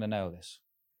 I'm going to nail this.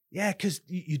 Yeah, because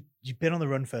you've been on the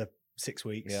run for 6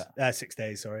 weeks. 6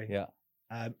 days, sorry. Yeah.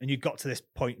 And you got to this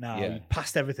point now. You've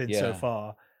passed everything so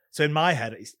far. So in my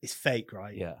head, it's fake,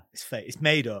 right? Yeah. It's fake. It's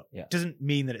made up. Yeah. Doesn't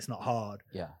mean that it's not hard.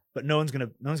 Yeah. But no one's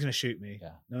gonna shoot me.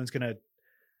 Yeah. No one's gonna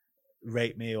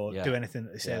rape me or do anything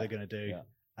that they say they're gonna do.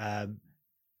 Yeah.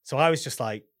 So I was just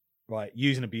like, right,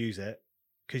 use and abuse it,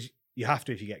 because you have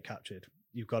to if you get captured.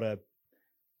 You've got to,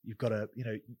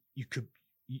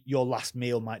 your last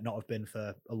meal might not have been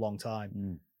for a long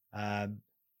time.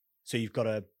 So you've got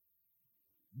to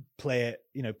play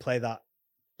that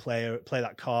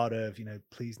card of,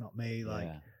 please not me,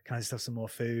 can I just have some more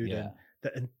food?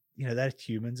 And they're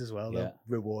humans as well. They'll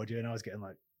reward you. And I was getting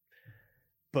like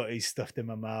butty stuffed in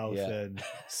my mouth and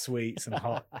sweets and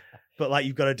hot, but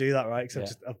you've got to do that, right?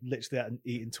 Because I've literally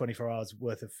eaten 24 hours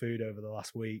worth of food over the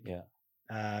last week.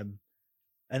 And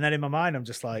then in my mind, I'm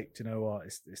just like, do you know what?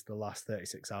 It's the last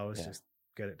 36 hours. Just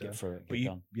get it done. Get through it.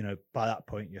 But by that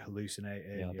point, you're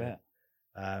hallucinating. Yeah, I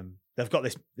bet. They've got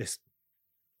this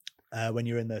when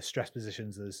you're in the stress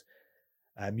positions, there's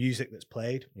music that's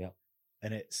played. Yeah.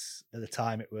 And at the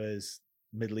time it was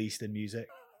Middle Eastern music.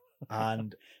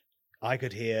 And I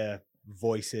could hear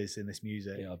voices in this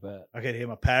music. Yeah, I bet. I could hear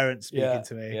my parents speaking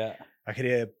to me. Yeah. I could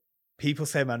hear people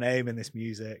say my name in this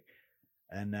music.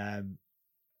 And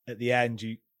at the end,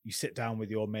 you sit down with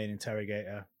your main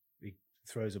interrogator. He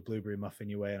throws a blueberry muffin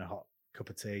your way and a hot cup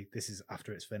of tea. This is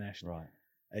after it's finished. Right.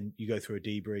 And you go through a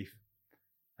debrief.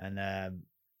 And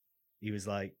he was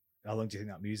like, how long do you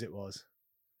think that music was?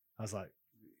 I was like,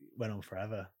 went on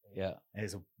forever. Yeah. And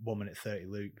it's a 1 minute 30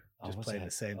 loop. Just playing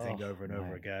the same thing over and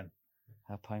over again.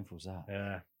 How painful is that?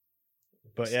 Yeah.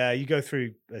 But yeah, you go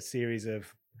through a series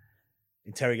of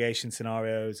interrogation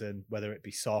scenarios, and whether it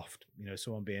be soft,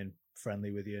 someone being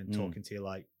friendly with you and talking to you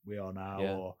like we are now,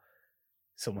 or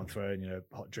someone throwing,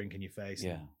 hot drink in your face,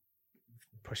 and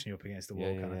pushing you up against the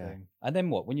wall kind of thing. And then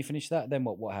what? When you finish that, then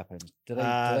what happens?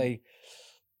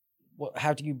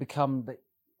 How do you become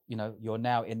you're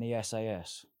now in the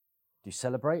SAS? Do you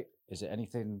celebrate? Is it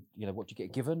anything, what do you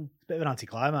get given? It's a bit of an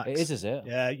anticlimax. It is it?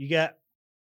 Yeah,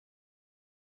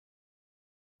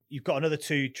 you've got another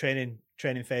 2 training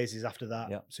phases after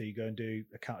that. Yep. So you go and do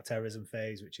a counter-terrorism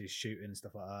phase, which is shooting and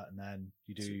stuff like that. And then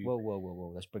you do...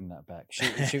 Whoa. Let's bring that back.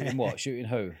 Shooting what? Shooting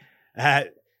who?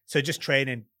 So just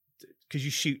training, because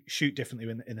you shoot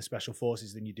differently in the special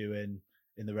forces than you do in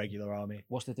the regular army.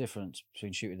 What's the difference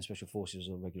between shooting the special forces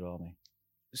or the regular army?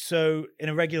 So in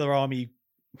a regular army,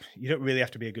 you don't really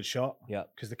have to be a good shot. Yeah.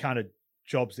 Because the kind of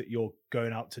jobs that you're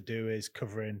going out to do is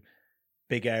covering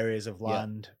big areas of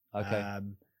land. Yeah. Okay.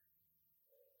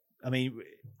 I mean,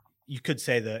 you could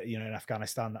say that, in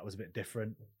Afghanistan, that was a bit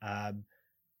different.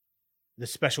 The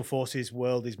special forces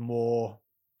world is more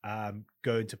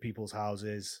going to people's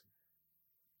houses,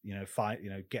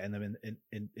 getting them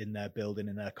in their building,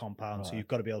 in their compound. Right. So you've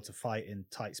got to be able to fight in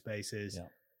tight spaces,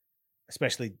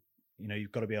 especially,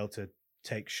 you've got to be able to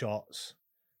take shots,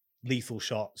 lethal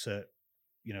shots at,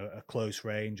 a close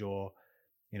range, or,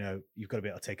 you've got to be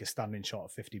able to take a standing shot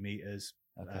of 50 meters,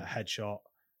 a headshot,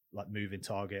 like moving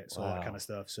targets, all that kind of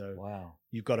stuff. So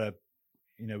you've got to,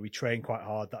 we train quite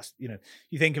hard. That's,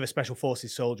 you think of a special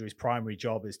forces soldier, his primary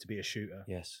job is to be a shooter.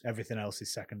 Yes. Everything else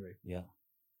is secondary. Yeah.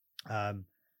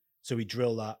 So we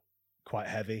drill that quite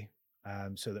heavy,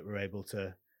 so that we're able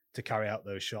to carry out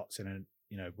those shots. And,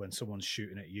 when someone's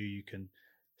shooting at you, you can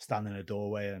stand in a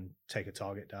doorway and take a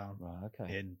target down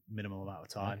in minimal amount of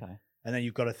time. Okay. And then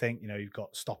you've got to think, you've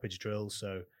got stoppage drills.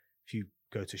 So if you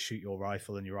go to shoot your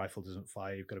rifle and your rifle doesn't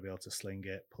fire, you've got to be able to sling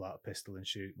it, pull out a pistol and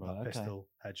shoot that pistol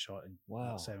headshot in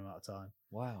the same amount of time.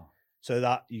 Wow. So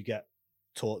that you get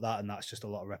taught that, and that's just a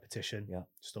lot of repetition,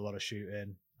 just a lot of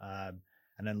shooting, and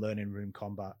then learning room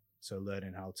combat. So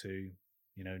learning how to,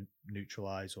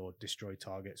 neutralize or destroy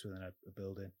targets within a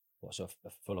building. What, so a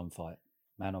full-on fight,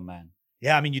 man on man?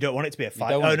 Yeah, I mean, you don't want it to be a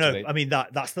fight. Oh no, I mean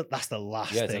that's the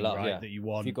last thing, right? That you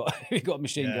want. If you've got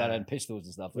machine gun and pistols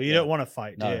and stuff. Well, you don't want to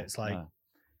fight, do you? It's like,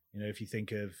 if you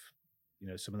think of,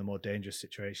 some of the more dangerous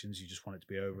situations, you just want it to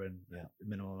be over in a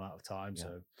minimum amount of time.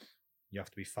 So you have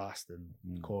to be fast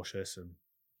and cautious and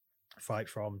fight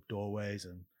from doorways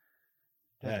and.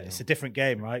 Yeah, it's a different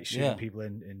game, right? Shooting people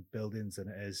in buildings than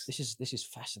it is. This is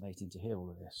fascinating to hear all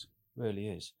of this. It really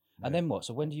is. Yeah. And then what?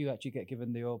 So when do you actually get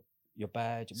given your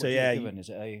badge? What do you get given? Is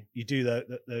it you do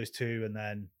those two, and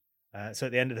then so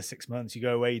at the end of the 6 months, you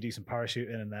go away, you do some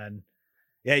parachuting, and then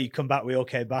you come back. We all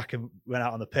came back and went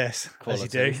out on the piss, as you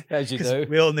do.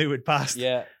 We all knew we'd passed.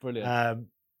 Yeah, brilliant.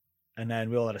 And then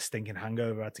we all had a stinking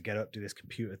hangover. Had to get up, do this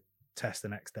computer test the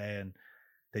next day, and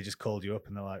they just called you up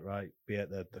and they're like, right, be at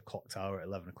the clock tower at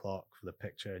 11 o'clock for the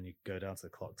picture. And you go down to the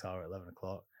clock tower at 11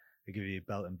 o'clock. They give you a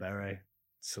belt and beret,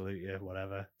 salute you,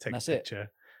 whatever, take a picture.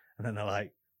 And then they're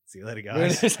like, see you later,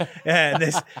 guys. Really? And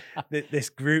this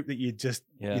group that you'd just,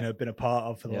 been a part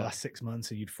of for the last 6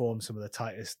 months, and you'd formed some of the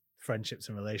tightest friendships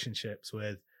and relationships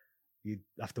with, you'd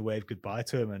have to wave goodbye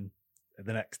to them. And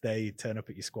the next day you turn up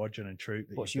at your squadron and troop.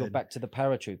 So you're back to the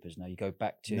paratroopers now? You go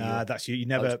back to... Nah, that's you. You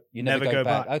never go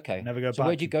back. Okay. Never go back. So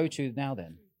where'd you go to now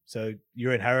then? So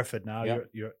you're in Hereford now.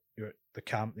 You're at the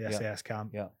camp, the SAS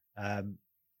camp. Yeah.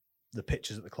 The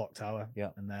pictures at the clock tower. Yeah.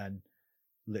 And then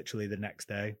literally the next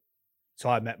day. So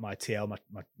I met my TL,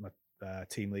 my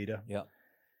team leader. Yeah.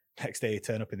 Next day you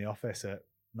turn up in the office at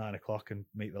 9 o'clock and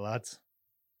meet the lads.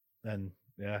 And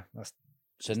that's...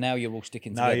 So now you're all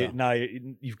sticking together. Now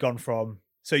you've gone from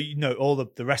all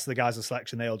the rest of the guys in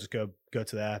selection, they all just go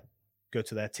to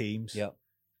their teams. Yeah.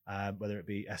 Whether it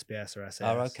be SBS or SAS.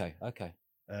 Oh, okay.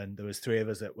 And there was 3 of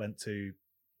us that went to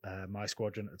my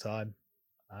squadron at the time.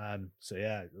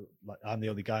 Like I'm the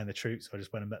only guy in the troops, so I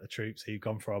just went and met the troops. So you've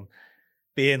gone from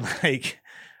being like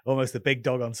almost the big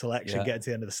dog on selection, getting to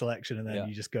the end of the selection, and then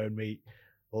you just go and meet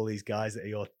all these guys that are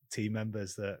your team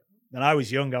members. And I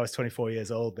was young. I was 24 years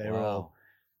old. They were all.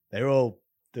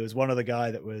 There was one other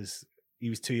guy he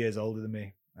was 2 years older than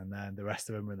me, and then the rest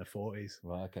of them were in their 40s.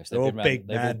 Right. Okay. So they're all big.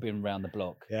 They've all been around the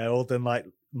block. Yeah, all done like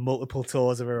multiple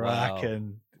tours of Iraq.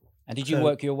 And did you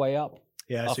work your way up?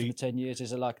 Yeah. After the 10 years,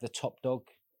 is it like the top dog?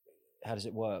 How does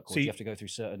it work? Or do you have to go through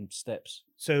certain steps?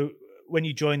 So when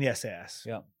you join the SAS,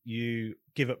 you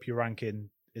give up your rank in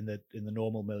the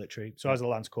normal military. So I was a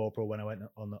lance corporal when I went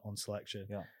on selection.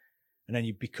 Yeah. And then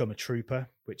you become a trooper,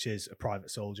 which is a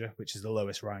private soldier, which is the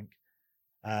lowest rank.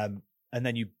 And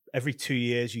then every 2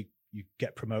 years you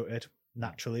get promoted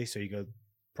naturally. So you go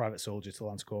private soldier to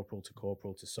lance corporal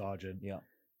to sergeant. Yeah.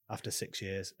 After 6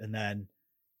 years, and then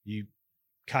you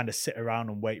kind of sit around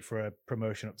and wait for a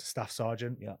promotion up to staff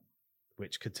sergeant. Yeah.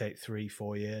 Which could take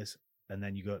 3-4 years, and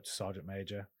then you go up to sergeant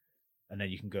major, and then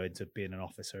you can go into being an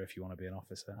officer if you want to be an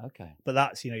officer. Okay. But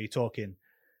that's you're talking.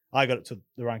 I got up to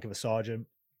the rank of a sergeant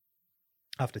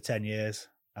after 10 years,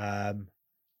 and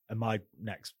my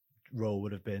next role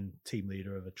would have been team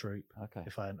leader of a troop. Okay.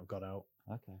 If I hadn't have got out.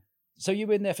 Okay. So you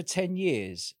were in there for 10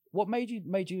 years. What made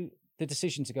you the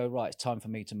decision to go, right, it's time for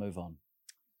me to move on?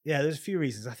 Yeah, there's a few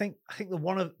reasons. I think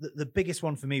the biggest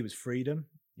one for me was freedom.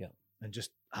 Yeah. And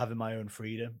just having my own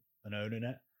freedom and owning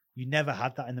it. You never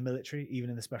had that in the military,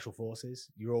 even in the special forces.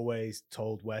 You're always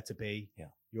told where to be. Yeah.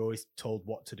 You're always told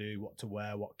what to do, what to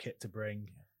wear, what kit to bring.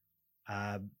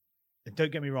 Yeah. And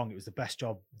don't get me wrong, it was the best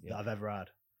job that I've ever had.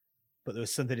 But there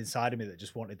was something inside of me that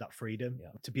just wanted that freedom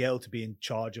to be able to be in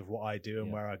charge of what I do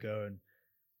and where I go. And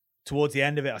towards the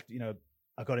end of it,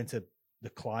 I got into the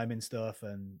climbing stuff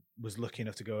and was lucky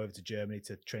enough to go over to Germany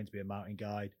to train to be a mountain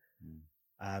guide.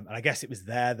 And I guess it was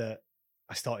there that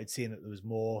I started seeing that there was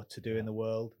more to do in the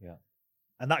world. Yeah.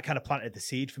 And that kind of planted the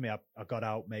seed for me. I got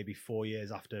out maybe 4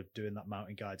 years after doing that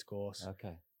mountain guides course.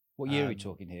 Okay. What year are we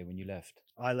talking here when you left?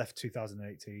 I left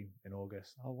 2018 in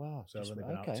August. Oh, wow. So I've only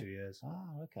been out 2 years.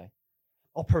 Oh, okay.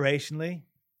 Operationally,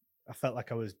 I felt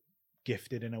like I was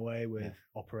gifted in a way with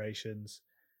operations.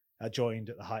 I joined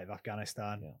at the height of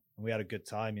Afghanistan, and we had a good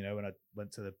time. When I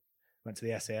went to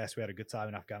the SAS, we had a good time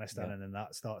in Afghanistan, and then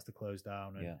that starts to close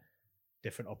down, and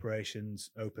different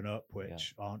operations open up,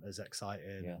 which aren't as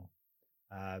exciting.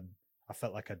 Yeah. I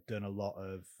felt like I'd done a lot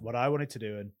of what I wanted to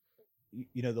do, and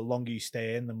the longer you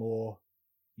stay in, the more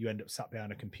you end up sat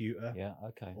behind a computer, Yeah.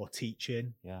 Okay. or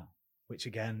teaching, Yeah. which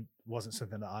again wasn't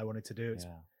something that I wanted to do. It's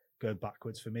going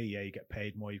backwards for me. Yeah, you get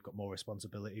paid more, you've got more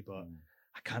responsibility, but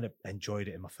I kind of enjoyed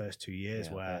it in my first 2 years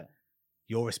where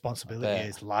your responsibility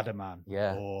is ladder man.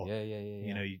 Or,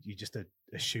 you know, you're just a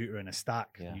shooter in a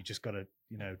stack. Yeah. You just got to,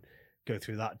 you know, go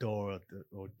through that door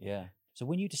or. Yeah. So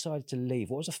when you decided to leave,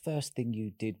 what was the first thing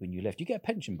you did when you left? You get a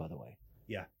pension, by the way.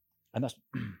 Yeah. And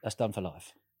that's done for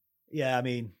life. Yeah. I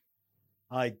mean,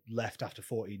 I left after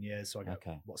 14 years. So I got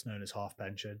what's known as half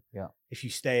pension. Yeah. If you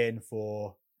stay in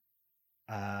for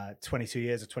 22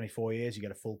 years or 24 years, you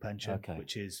get a full pension,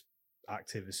 which is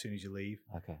active as soon as you leave.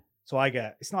 Okay. So I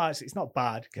get, it's not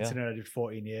bad considering I did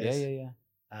 14 years.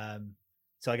 Yeah.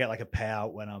 So I get like a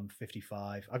payout when I'm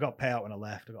 55. I got a payout when I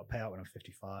left. I got a payout when I'm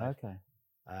 55. Okay.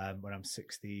 When I'm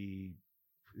 60,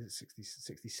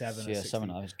 67 yeah, or 60. something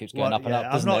like keeps going up and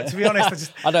up, I'm not, to be honest, I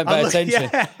just I don't pay attention.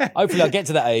 Hopefully I'll get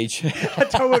to that age. I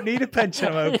don't need a pension,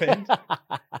 I'm hoping.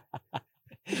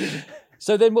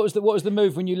 So then what was the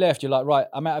move when you left? You're like, right,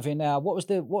 I'm out of here now. What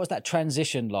was that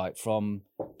transition like from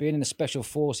being in the special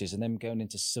forces and then going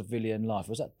into civilian life?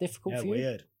 Was that difficult for you?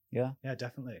 Weird. Yeah,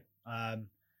 definitely.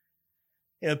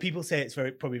 You know, people say it's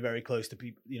probably very close to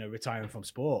people, you know, retiring from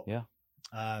sport. Yeah.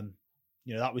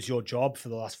 You know, that was your job for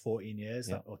the last 14 years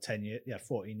or 10 years. Yeah,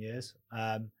 14 years.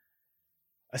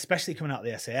 Especially coming out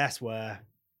of the SAS where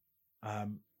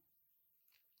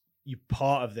you're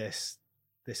part of this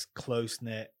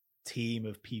close-knit team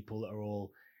of people that are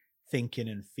all thinking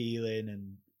and feeling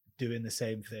and doing the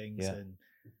same things and,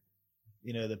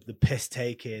 you know, the piss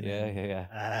taking.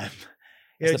 Yeah.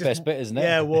 It's the best bit, isn't it?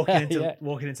 Yeah,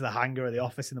 walking into the hangar or the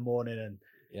office in the morning,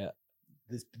 and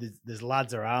there's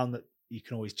lads around that you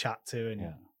can always chat to,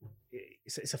 and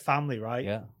it's a family, right?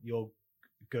 Yeah, you'll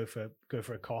go for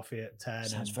a coffee at 10.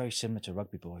 Sounds very similar to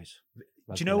rugby boys. Do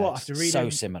you know what? After reading, so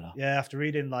similar. Yeah, after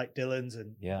reading like Dylan's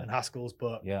and Haskell's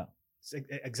book, it's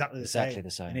exactly the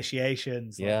same.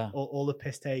 Initiations, like all the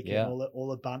piss taking, all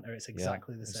the banter. It's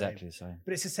exactly the same. Exactly the same.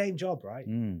 But it's the same job, right?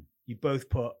 You both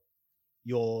put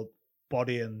your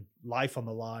body and life on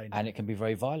the line, and it can be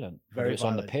very violent, whether it's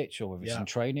on the pitch or whether it's in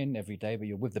training every day, but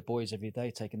you're with the boys every day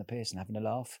taking the piss and having a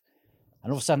laugh, and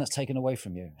all of a sudden that's taken away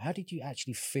from you. How did you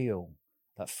actually feel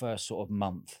that first sort of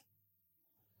month?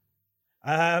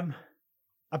 I'd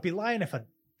be lying if I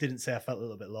didn't say I felt a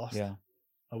little bit lost. I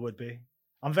would be.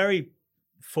 I'm very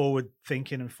forward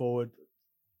thinking and forward.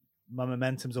 My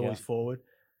momentum's always forward,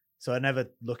 so I never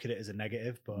look at it as a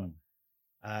negative. But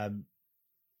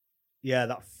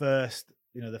that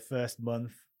the first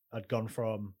month, I'd gone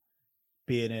from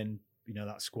being in, you know,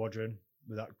 that squadron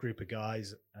with that group of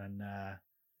guys, and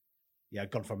I'd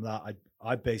gone from that.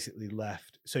 I basically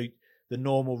left. So the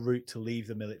normal route to leave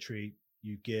the military,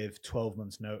 you give 12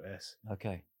 months notice.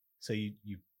 Okay. So you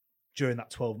during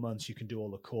that 12 months, you can do all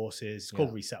the courses. It's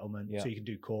called resettlement. So you can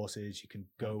do courses. You can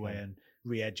go away and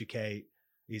re-educate.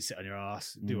 You sit on your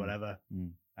ass, do whatever,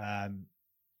 and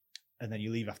then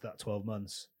you leave after that 12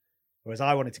 months. Whereas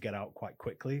I wanted to get out quite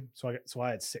quickly, so I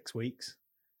had 6 weeks.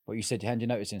 But you said you hand your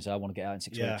notice in, so I want to get out in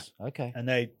 6 weeks. Okay. And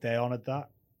they honoured that.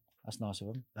 That's nice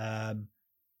of them.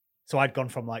 So I'd gone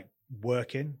from like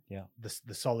working,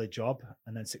 the solid job,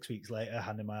 and then 6 weeks later,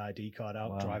 handing my ID card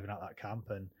out, driving out that camp,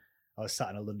 and I was sat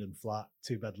in a London flat,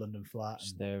 2-bed London flat,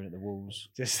 staring at the walls,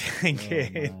 just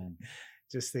thinking,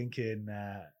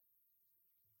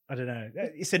 I don't know.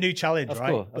 It's a new challenge,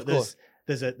 right? But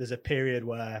there's a period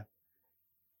where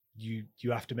you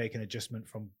have to make an adjustment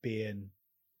from being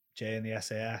Jay in the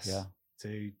SAS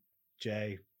to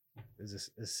Jay as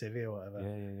a civvy or whatever.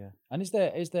 Yeah. And is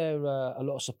there a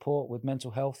lot of support with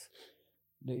mental health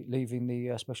leaving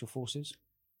the special forces?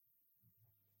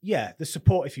 Yeah, the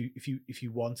support if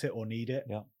you want it or need it.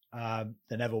 Yeah.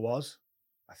 There never was.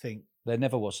 I think there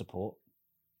never was support.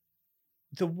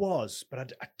 There was,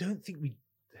 but I don't think we.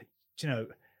 You know,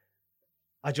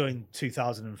 I joined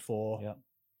 2004. Yeah.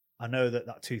 I know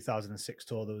that 2006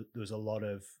 tour, there was a lot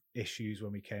of issues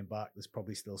when we came back. There's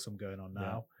probably still some going on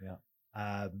now.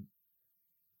 Yeah.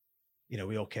 You know,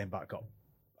 we all came back, got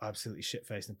absolutely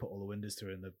shit-faced and put all the windows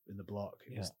through in the block.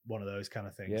 It was one of those kind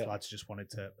of things. Lads just wanted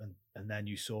to, and then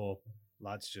you saw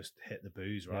lads just hit the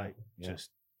booze, right?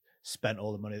 Just spent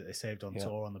all the money that they saved on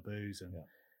tour on the booze.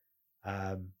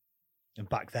 And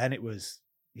back then it was,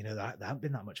 you know, there hadn't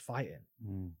been that much fighting.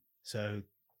 So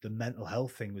the mental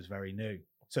health thing was very new.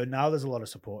 So now there's a lot of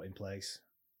support in place.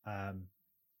 I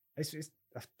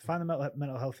find the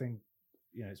mental health thing,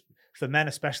 you know, for men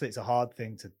especially, it's a hard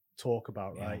thing to talk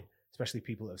about, right? Especially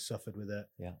people that have suffered with it.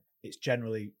 Yeah. It's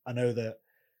generally, I know that,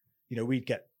 you know, we'd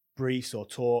get briefs or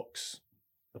talks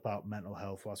about mental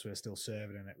health whilst we were still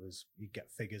serving, and you'd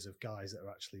get figures of guys that are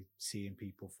actually seeing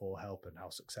people for help and how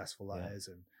successful that is.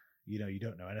 And, you know, you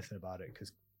don't know anything about it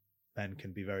because men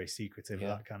can be very secretive of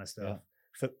that kind of stuff. Yeah.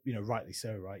 For, you know, rightly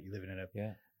so, right? You're living in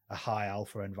a high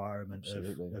alpha environment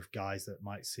of guys that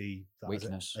might see that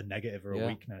weakness, as a negative or a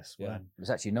weakness. When it's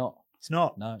actually not. It's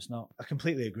not. No, it's not. I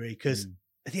completely agree, because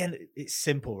at the end, it's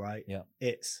simple, right? Yeah.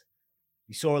 It's,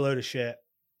 you saw a load of shit,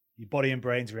 your body and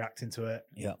brain's reacting to it.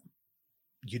 Yeah.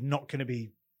 You're not going to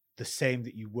be the same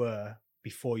that you were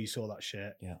before you saw that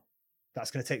shit. Yeah.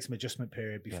 That's going to take some adjustment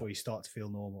period before you start to feel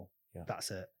normal. Yeah.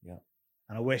 That's it. Yeah.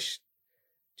 And I wish,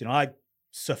 you know, I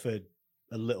suffered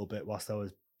a little bit whilst I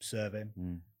was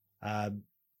serving. And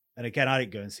again, I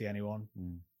didn't go and see anyone,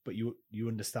 but you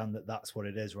understand that that's what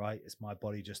it is, right? It's my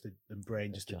body and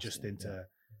brain just adjusting to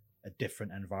a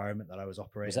different environment that I was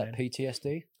operating in. Was that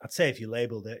PTSD? I'd say if you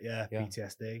labeled it,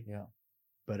 PTSD. Yeah.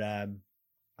 But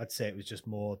I'd say it was just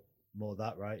more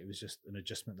that, right? It was just an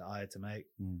adjustment that I had to make.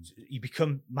 So you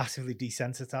become massively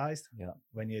desensitized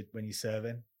when you're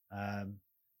serving,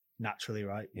 naturally,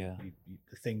 right? Yeah.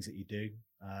 The things that you do,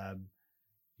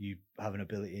 you have an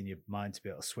ability in your mind to be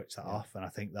able to switch that off, and I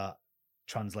think that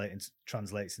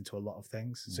translates into a lot of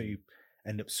things. So you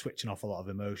end up switching off a lot of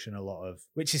emotion,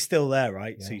 which is still there,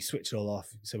 right? So you switch it all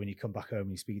off. So when you come back home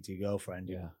and you speak to your girlfriend,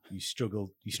 you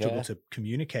struggle to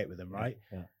communicate with them, right?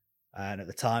 Yeah. And at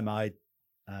the time, I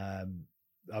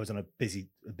was on a busy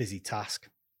task.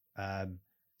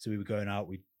 So we were going out.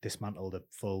 We dismantled a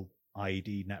full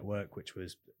IED network, which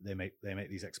was they make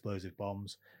these explosive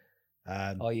bombs.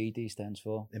 IED stands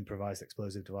for improvised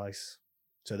explosive device.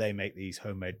 So they make these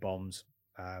homemade bombs,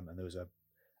 and there was a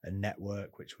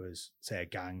network, which was, say, a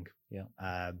gang,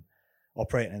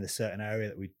 operating in a certain area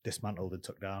that we dismantled and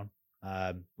took down,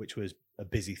 which was a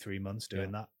busy 3 months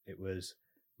doing that.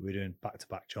 We were doing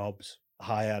back-to-back jobs.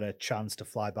 I had a chance to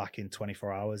fly back in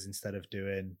 24 hours instead of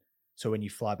doing. So when you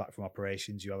fly back from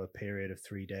operations, you have a period of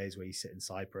 3 days where you sit in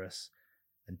Cyprus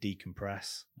and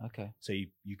decompress. Okay. So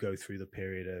you go through the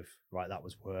period of, right, that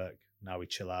was work. Now we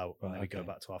chill out and then we go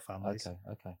back to our families.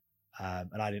 Okay.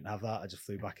 And I didn't have that. I just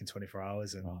flew back in 24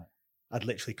 hours and I'd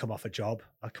literally come off a job.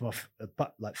 I'd come off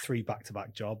like 3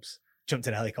 back-to-back jobs, jumped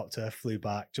in a helicopter, flew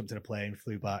back, jumped in a plane,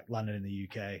 flew back, landed in the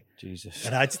UK. Jesus.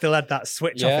 And I'd still had that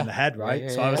switch off in the head, right?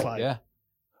 So I was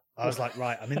like,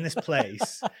 right, I'm in this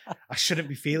place. I shouldn't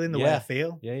be feeling the way I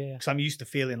feel. Yeah. Because I'm used to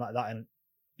feeling like that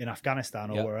in Afghanistan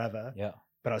or wherever. Yeah.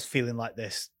 But I was feeling like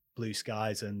this, blue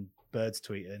skies and birds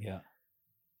tweeting. Yeah.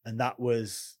 And that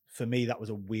was, for me, that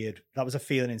was a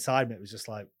feeling inside me. It was just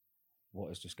like, what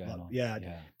is just going on? Yeah.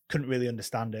 Couldn't really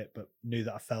understand it, but knew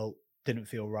that didn't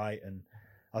feel right. And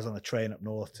I was on the train up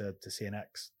north to see an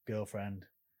ex-girlfriend,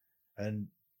 and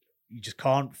you just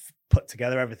can't put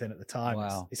together everything at the time.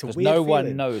 Wow. It's a weird feeling.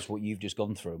 One knows what you've just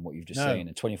gone through and what you've just seen.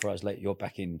 And 24 hours later, you're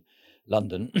back in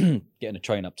London, getting a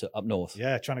train up north.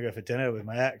 Yeah, trying to go for dinner with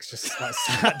my ex, just like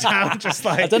sat down, just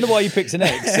like. I don't know why you picked an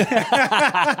ex.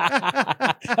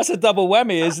 That's a double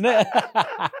whammy, isn't it?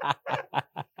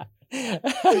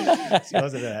 She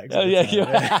wasn't an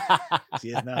ex. She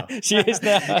is now. She is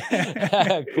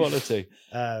now. Quality.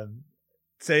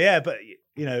 So yeah, but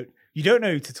you know, you don't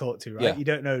know who to talk to, right? Yeah. You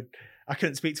don't know. I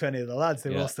couldn't speak to any of the lads;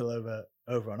 they were all still over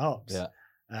on ops.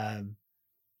 Yeah.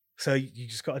 So you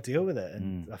just got to deal with it,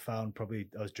 and I found probably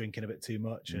I was drinking a bit too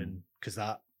much, and because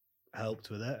that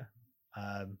helped with it.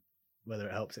 Whether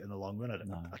it helps it in the long run, I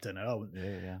don't know. I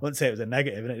wouldn't say it was a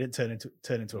negative, and it didn't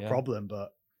turn into a problem,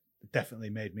 but it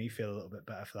definitely made me feel a little bit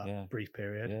better for that brief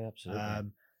period. Yeah,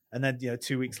 absolutely. And then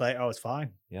 2 weeks later, I was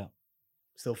fine. Yeah.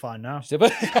 Still fine now. With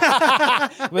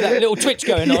that little twitch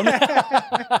going on.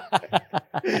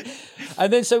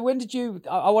 And then, so when did you,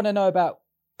 I want to know about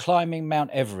climbing Mount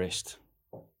Everest.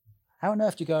 How on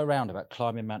earth do you go around about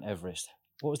climbing Mount Everest?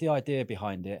 What was the idea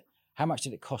behind it? How much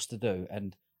did it cost to do?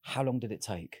 And how long did it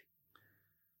take?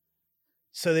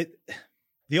 So it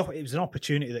was an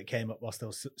opportunity that came up while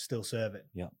still serving.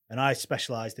 Yeah. And I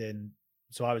specialised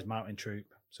so I was mountain troop,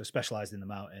 so specialised in the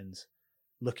mountains,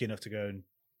 lucky enough to go and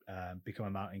become a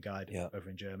mountain guide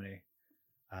over in Germany.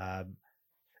 And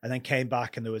then came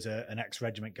back, and there was an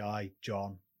ex-regiment guy,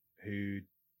 John, who'd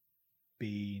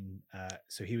been,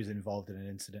 so he was involved in an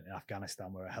incident in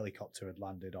Afghanistan where a helicopter had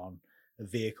landed on a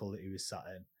vehicle that he was sat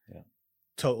in. Yeah.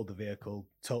 Totaled the vehicle,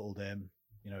 totaled him.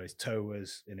 His toe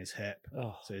was in his hip,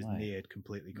 so his knee had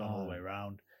completely gone all the way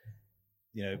around.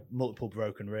 Multiple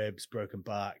broken ribs, broken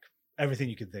back, everything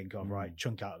you could think of, right?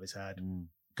 Chunk out of his head.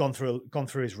 Gone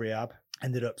through his rehab,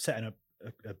 ended up setting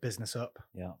a business up,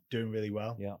 doing really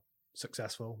well,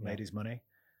 successful, made his money.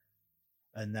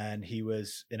 And then he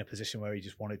was in a position where he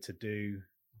just wanted to do,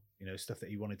 stuff that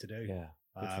he wanted to do. Yeah,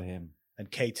 good for him.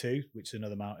 And K2, which is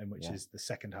another mountain, which is the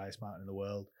second highest mountain in the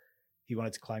world, he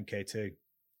wanted to climb K2.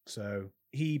 So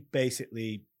he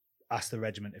basically asked the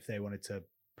regiment if they wanted to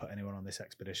put anyone on this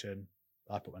expedition.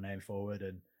 I put my name forward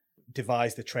and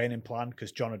devised the training plan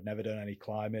because John had never done any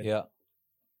climbing. Yeah.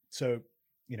 So,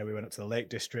 we went up to the Lake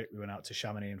District, we went out to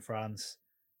Chamonix in France,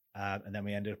 and then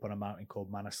we ended up on a mountain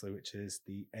called Manaslu, which is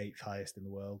the 8th highest in the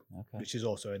world, which is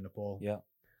also in Nepal. Yeah.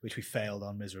 Which we failed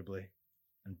on miserably,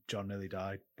 and John nearly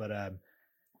died. But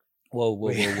whoa.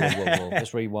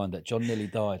 Let's rewind that. John nearly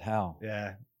died. How?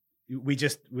 Yeah.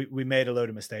 We made a load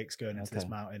of mistakes going into this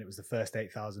mountain. It was the first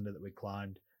 8,000 that we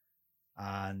climbed.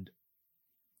 And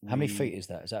how many feet is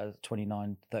that? Is that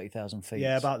 29, 30,000 feet?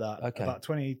 Yeah, about that. Okay. About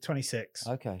 26.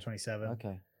 Okay. 27.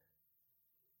 Okay.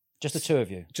 Just the two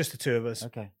of you? Just the two of us.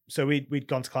 Okay. So we'd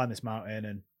gone to climb this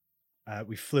mountain and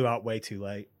we flew out way too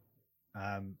late.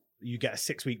 You get a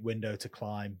 6-week window to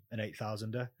climb an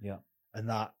 8,000er. Yeah.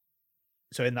 And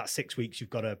so in that 6 weeks, you've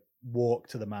got to walk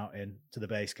to the mountain, to the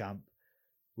base camp,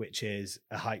 which is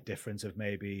a height difference of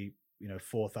maybe,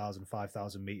 4,000,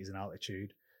 5,000 meters in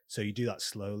altitude. So you do that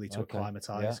slowly to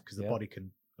acclimatize because the body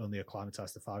can only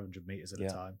acclimatize to 500 meters at a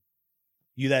time.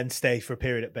 You then stay for a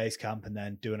period at base camp and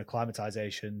then do an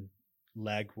acclimatization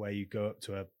leg where you go up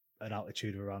to an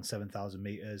altitude of around 7,000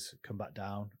 meters, come back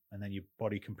down, and then your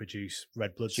body can produce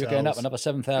red blood cells. You're going up another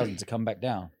 7,000 to come back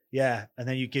down. Yeah, and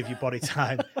then you give your body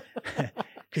time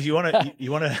because you want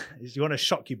to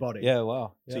shock your body. Yeah,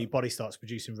 wow. So your body starts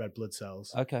producing red blood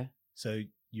cells. Okay. So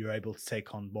you're able to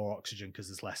take on more oxygen because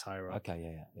there's less higher up.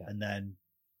 Okay, yeah. And then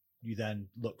you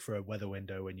look for a weather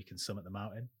window when you can summit the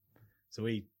mountain. So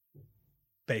we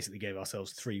basically gave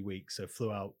ourselves 3 weeks. So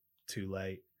flew out too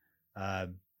late. I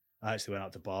actually went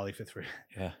out to Bali for 3.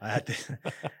 Yeah. I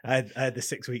had the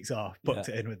 6 weeks off, booked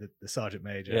it in with the sergeant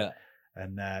major. Yeah.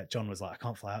 And John was like, I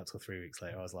can't fly out till 3 weeks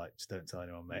later. I was like, just don't tell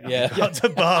anyone, mate. Yeah. I've got to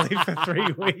Bali for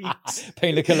 3 weeks.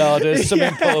 Pina coladas,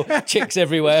 swimming pool, chicks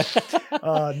everywhere.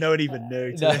 Oh, no one even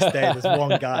knew. To this day, there's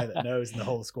one guy that knows in the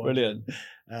whole squadron.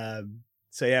 Brilliant.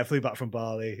 So yeah, I flew back from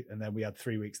Bali and then we had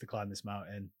 3 weeks to climb this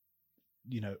mountain.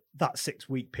 That 6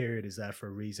 week period is there for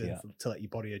a reason, to let your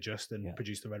body adjust and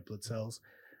produce the red blood cells.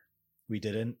 We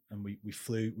didn't. And we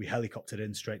helicoptered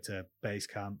in straight to base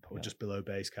camp or just below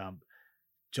base camp.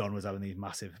 John was having these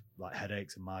massive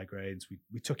headaches and migraines.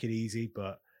 We took it easy,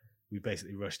 but we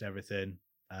basically rushed everything.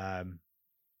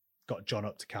 Got John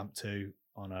up to Camp 2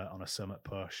 on a summit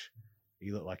push.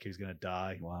 He looked like he was going to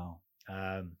die. Wow.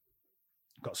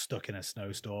 Got stuck in a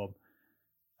snowstorm.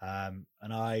 And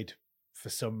I'd, for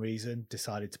some reason,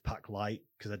 decided to pack light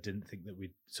because I didn't think that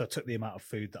so I took the amount of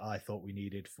food that I thought we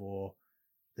needed for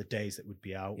the days that would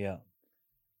be out. Yeah.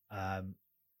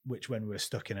 Which when we were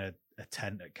stuck in a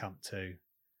tent at Camp 2,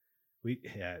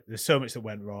 there's so much that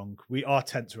went wrong. Our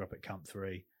tents were up at Camp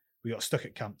 3. We got stuck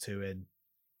at Camp 2 in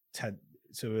tent.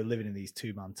 So we were living in these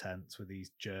 2-man tents with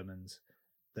these Germans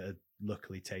that had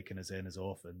luckily taken us in as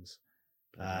orphans.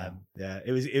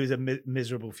 It was a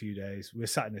miserable few days. We were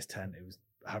sat in this tent. It was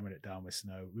hammering it down with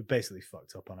snow. We basically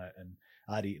fucked up on it, and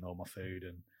I'd eaten all my food,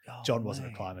 and John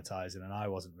wasn't acclimatizing, and I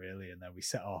wasn't really. And then we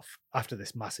set off after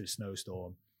this massive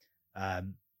snowstorm.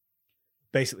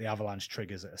 Basically, avalanche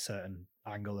triggers at a certain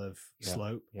angle of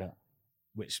slope,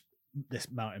 which this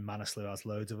mountain Manaslu has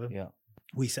loads of them. Yeah.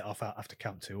 We set off out after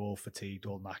Camp 2, all fatigued,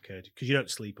 all knackered, because you don't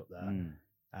sleep up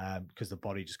there, because the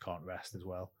body just can't rest as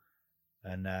well.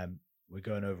 And we're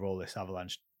going over all this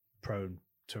avalanche-prone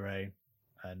terrain,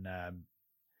 and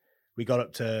we got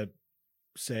up to,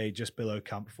 say, just below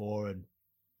Camp 4, and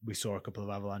we saw a couple of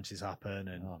avalanches happen,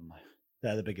 and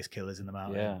they're the biggest killers in the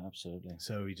mountain. Yeah, absolutely.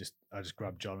 So I just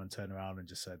grabbed John and turned around and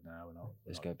just said, "No, we're not.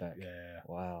 Let's go back." Yeah.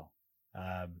 Wow.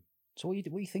 So what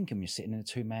are you thinking when you're sitting in a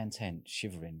 2-man tent,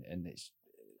 shivering, and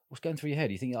what's going through your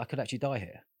head? You think I could actually die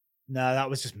here? No, that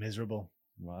was just miserable.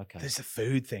 Right. Okay. There's the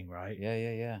food thing, right?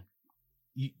 Yeah.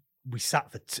 We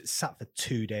sat for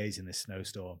 2 days in this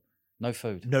snowstorm. No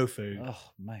food. No food.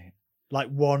 Oh, mate. Like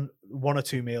one or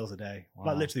two meals a day. Wow.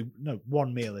 Like literally, no,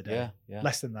 one meal a day. Yeah.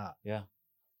 Less than that. Yeah.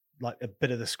 Like a bit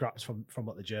of the scraps from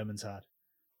what the Germans had.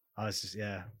 I was just,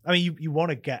 I mean, you want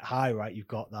to get high, right? You've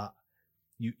got that.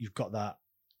 You've got that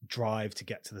drive to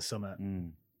get to the summit.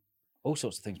 All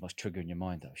sorts of things must trigger in your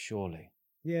mind, though. Surely.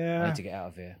 Yeah. I need to get out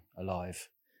of here alive.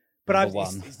 But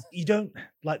you don't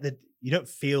you don't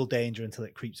feel danger until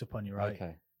it creeps up on you, right?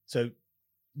 Okay. So,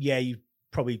 you're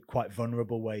probably quite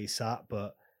vulnerable where you sat,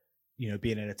 but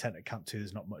being in a tent at Camp 2,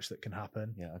 there's not much that can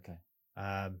happen. Yeah.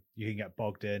 Okay. You can get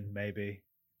bogged in, maybe.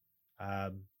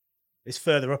 It's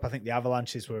further up. I think the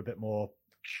avalanches were a bit more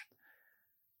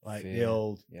like the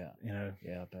old,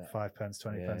 I bet. 5 pence,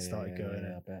 20 pence started going.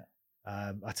 Yeah, I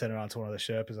bet. I turned around to one of the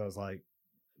Sherpas. I was like,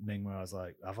 Mingma, I was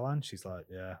like, avalanche? He's like,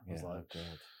 yeah. I was like, God.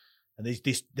 and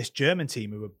this German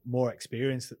team who were more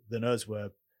experienced than us were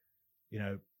you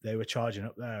know, they were charging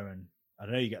up there, and I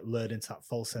don't know, you get lured into that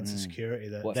false sense of security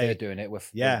that they're doing it with.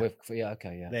 Yeah.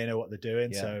 Okay. Yeah. They know what they're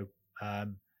doing. So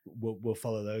we'll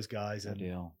follow those guys. And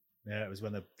yeah, it was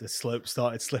when the slope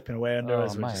started slipping away under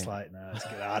us. We're just like, no, let's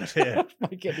get out of here.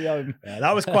 Get me home. Yeah,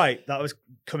 that was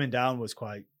coming down was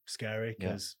quite scary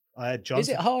because I had John. Is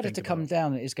it harder to come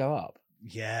down than it is go up?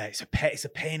 Yeah, it's a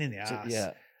pain in the ass.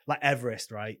 Yeah. Like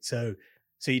Everest, right? So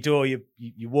you do all you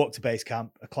walk to base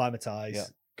camp,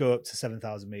 acclimatize, go up to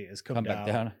 7,000 meters, come back down.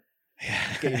 down.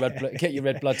 Yeah. Get your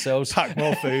red blood cells. Pack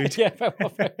more food.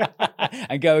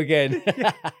 And go again.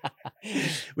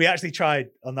 We actually tried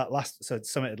on that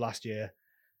summited last year.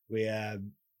 We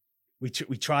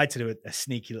tried to do a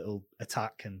sneaky little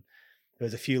attack, and there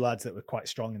was a few lads that were quite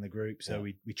strong in the group. So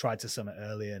we tried to summit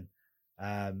early,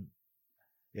 and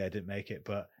didn't make it.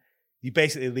 But you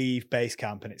basically leave base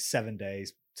camp and it's 7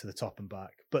 days to the top and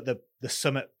back. But the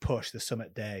summit push, the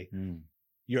summit day,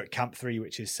 you're at camp 3,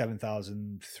 which is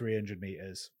 7,300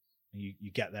 meters.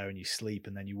 You get there and you sleep,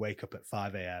 and then you wake up at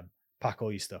 5 a.m., pack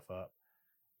all your stuff up,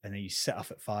 and then you set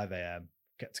off at 5 a.m.,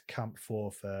 get to camp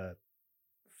 4 for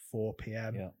 4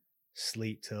 p.m.,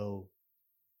 sleep till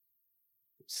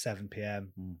 7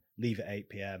 p.m., leave at 8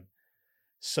 p.m.,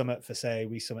 summit for, say,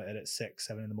 we summited at 6,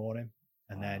 7 in the morning,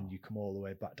 and then you come all the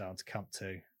way back down to camp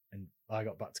 2. And I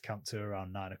got back to camp 2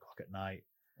 around 9 o'clock at night.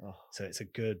 So it's a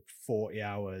good 40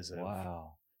 hours.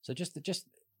 Wow. So just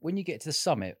when you get to the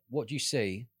summit, what do you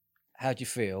see? How do you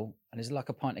feel? And is it like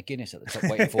a pint of Guinness at the top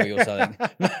waiting for you or something?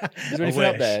 Is there anything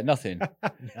up there? Nothing.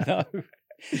 No.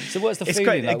 So what's the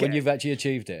feeling like when you've actually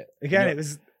achieved it? Again, it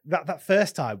was that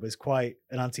first time was quite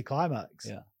an anticlimax.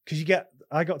 Yeah. Because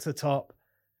I got to the top.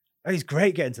 It was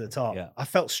great getting to the top. Yeah. I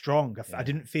felt strong. I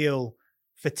didn't feel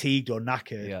fatigued or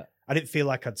knackered. Yeah. I didn't feel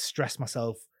like I'd stressed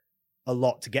myself a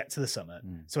lot to get to the summit.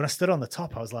 So when I stood on the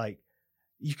top, I was like,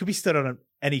 you could be stood on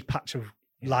any patch of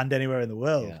land anywhere in the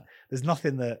world. Yeah. There's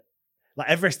nothing that, like,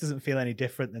 Everest doesn't feel any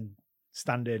different than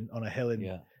standing on a hill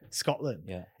in Scotland.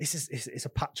 Yeah. It's a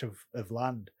patch of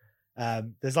land.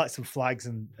 There's like some flags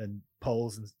and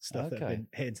poles and stuff that have been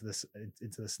hit into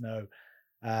the snow.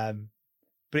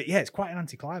 But yeah, it's quite an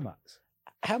anticlimax.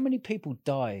 How many people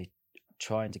die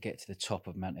trying to get to the top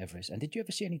of Mount Everest? And did you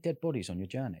ever see any dead bodies on your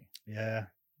journey? Yeah,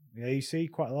 you see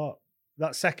quite a lot.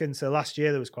 So last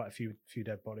year there was quite a few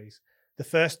dead bodies. The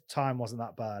first time wasn't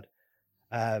that bad.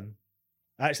 I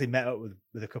actually met up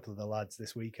with a couple of the lads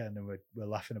this weekend, and we're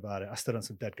laughing about it. I stood on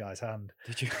some dead guy's hand.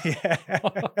 Did you? Yeah.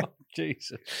 Oh,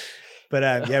 Jesus.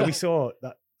 But we saw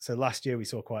that. So last year we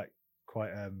saw quite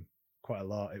a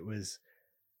lot. It was,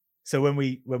 so when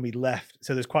we left,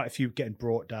 so there's quite a few getting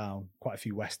brought down, quite a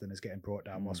few Westerners getting brought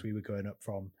down whilst we were going up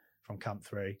from camp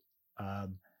 3.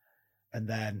 And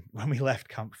then when we left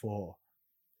camp 4,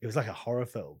 it was like a horror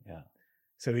film. Yeah.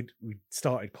 So we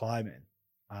started climbing,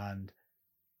 and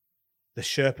the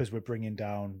Sherpas were bringing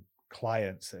down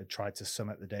clients that had tried to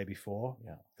summit the day before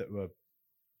that were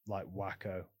like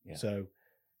wacko. Yeah. So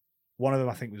one of them,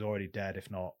 I think, was already dead,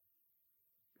 if not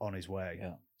on his way.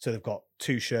 Yeah. So they've got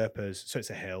 2 Sherpas. So it's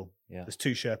a hill. Yeah. There's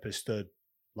 2 Sherpas stood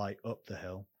like up the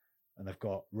hill, and they've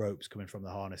got ropes coming from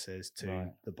the harnesses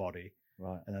to the body.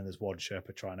 Right. And then there's one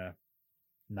Sherpa trying to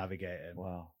navigate him.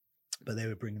 Wow. But they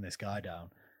were bringing this guy down,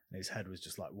 and his head was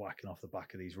just like whacking off the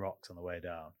back of these rocks on the way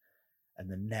down. And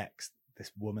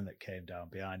this woman that came down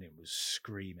behind him was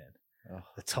screaming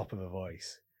the top of her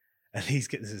voice. And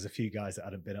there's a few guys that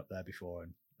hadn't been up there before,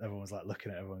 and everyone was like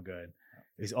looking at everyone going,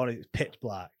 it was pitch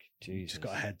black. Jesus. Just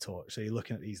got a head torch. So you're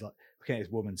looking at looking at this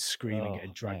woman screaming,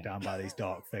 getting dragged down by these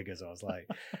dark figures. I was like,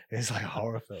 it's like a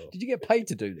horror film. Did you get paid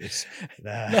to do this?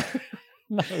 Nah.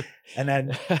 No. And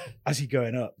then as you're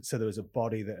going up, so there was a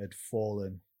body that had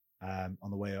fallen on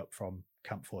the way up from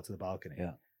camp 4 to the balcony.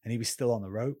 Yeah. And he was still on the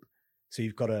rope. So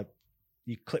you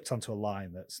clipped onto a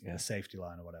line that's a safety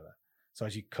line or whatever. So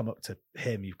as you come up to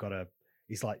him, you've got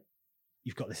this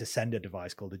ascender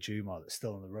device called a Jumar that's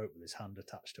still on the rope with his hand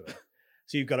attached to it.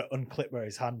 So you've got to unclip where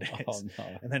his hand is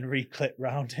and then reclip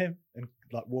round him and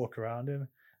like walk around him.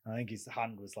 And I think his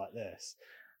hand was like this.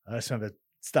 I just remember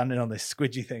standing on this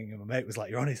squidgy thing, and my mate was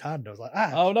like, "You're on his hand." I was like,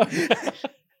 "Ah." Oh no.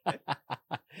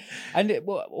 And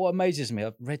what amazes me,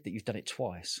 I've read that you've done it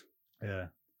twice. Yeah.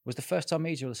 Was the first time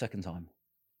easier or the second time?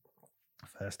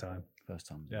 First time.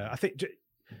 Yeah. I think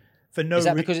for no. Is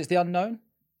that because it's the unknown?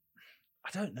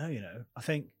 I don't know. I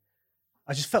think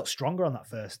I just felt stronger on that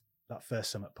first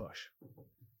summit push.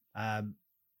 I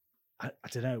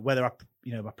don't know whether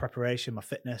my preparation, my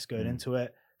fitness going into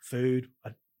it, food.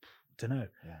 I don't know.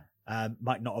 Yeah.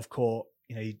 Might not have caught.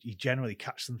 You generally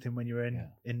catch something when you're in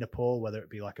Nepal, whether it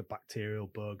be like a bacterial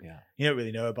bug. Yeah. You don't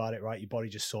really know about it, right? Your body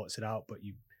just sorts it out, but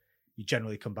you you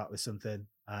generally come back with something.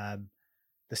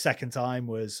 The second time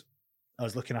was I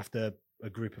was looking after a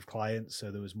group of clients,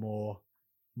 so there was more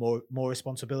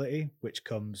responsibility, which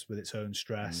comes with its own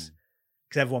stress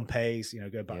because everyone pays.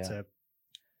 Go back to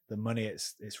the money.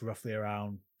 It's roughly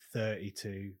around 30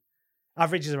 to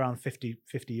average is around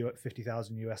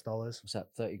 50,000 US dollars. What's that?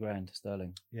 30 grand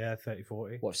sterling. Yeah, 30,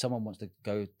 40. What if someone wants to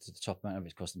go to the top amount of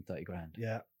it's costing 30 grand?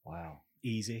 Yeah. Wow.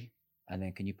 Easy. And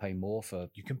then can you pay more for?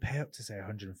 You can pay up to say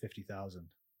 150,000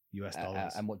 US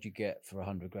dollars. And what do you get for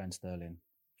 100 grand sterling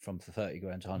from 30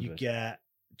 grand to 100? You get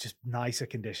just nicer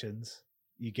conditions.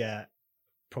 You get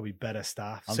probably better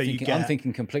staff. I'm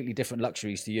thinking completely different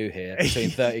luxuries to you here between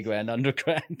 30 grand, 100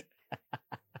 grand.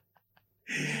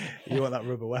 You want that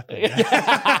rubber weapon?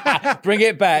 Bring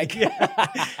it back. Yeah.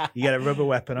 You get a rubber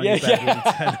weapon on your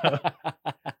bedroom.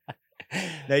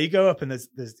 Now you go up and there's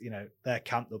their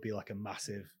camp, there'll be like a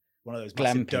massive one of those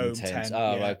massive dome tent.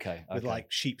 Okay. With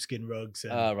like sheepskin rugs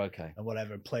and and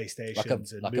whatever, and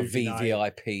PlayStations like a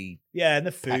VVIP. Yeah, and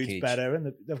the food's package. Better,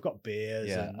 and they've got beers.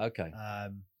 Yeah, okay.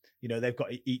 They've got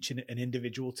each an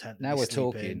individual tent. Now we're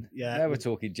talking. Yeah, now we're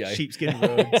talking, Joe. Sheepskin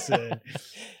rugs.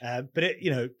 But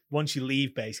once you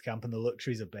leave base camp and the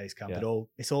luxuries of base camp,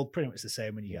 it's all pretty much the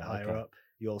same when you get higher up.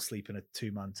 You all sleep in a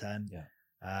 2-man tent.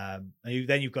 Yeah. And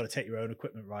then you've got to take your own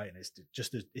equipment, right? And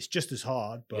it's just as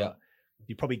hard, but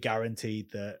you're probably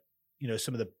guaranteed that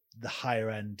some of the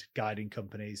higher end guiding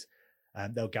companies,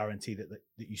 they'll guarantee that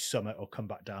you summit or come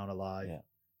back down alive. Yeah.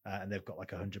 And they've got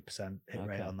like 100% hit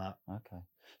rate on that. Okay.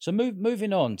 So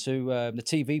moving on to the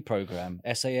TV program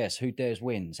SAS, Who Dares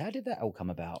Wins. How did that all come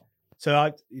about? So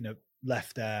I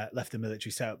left the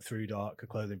military, set up Through Dark, a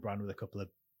clothing brand with a couple of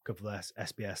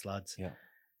SBS lads. Yeah.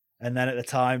 And then at the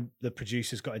time, the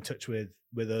producers got in touch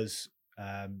with us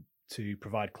to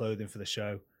provide clothing for the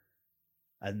show.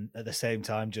 And at the same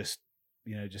time, just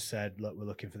said, look, we're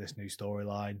looking for this new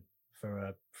storyline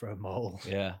for a mole.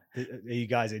 Yeah. Are you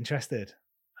guys interested?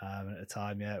 And at the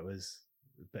time, it was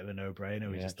a bit of a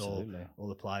no-brainer. We just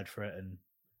all applied for it, and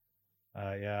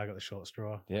I got the short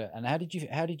straw. Yeah. And how did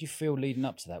you feel leading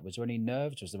up to that? Was there any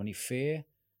nerves? Was there any fear?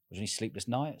 Was there any sleepless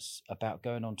nights about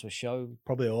going on to a show?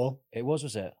 Probably all. It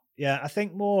was it? Yeah, I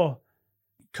think more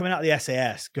coming out of the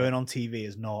SAS, going on TV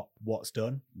is not what's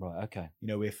done. Right. Okay.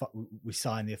 We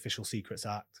signed the Official Secrets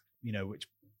Act, which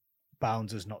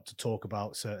bounds us not to talk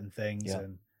about certain things,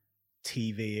 and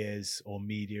TV is, or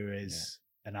media is,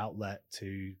 an outlet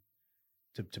to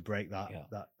break that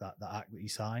act that you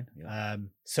sign. Yeah.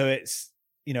 So it's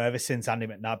ever since Andy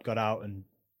McNabb got out and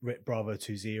Rick Bravo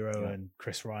 20 and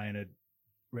Chris Ryan had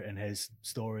written his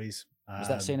stories. Was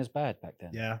that seen as bad back then?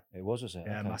 Yeah, it was it?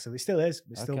 Yeah, massively. Still is.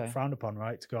 It's still frowned upon,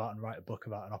 right, to go out and write a book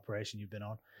about an operation you've been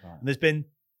on. Right. And there's been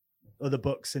other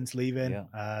books since leaving.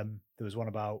 Yeah. There was one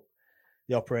about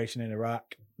the operation in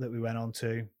Iraq that we went on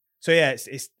to. So yeah,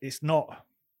 it's not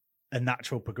a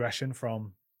natural progression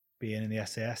from being in the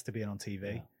SAS to being on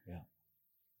TV. Yeah.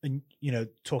 And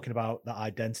talking about that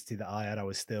identity that I had, I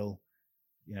was still,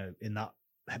 in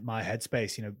my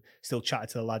headspace. Still chatted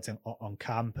to the lads on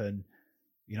camp, and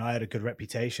I had a good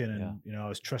reputation, and I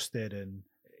was trusted, and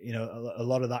a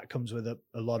lot of that comes with a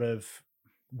lot of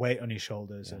weight on your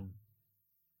shoulders. And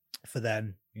for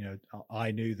then,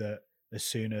 I knew that as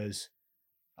soon as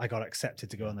I got accepted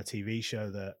to go on the TV show,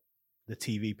 that the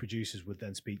TV producers would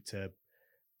then speak to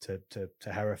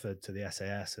Hereford, to the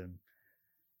SAS, and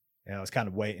I was kind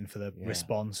of waiting for the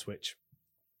response, which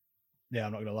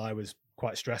I'm not gonna lie, was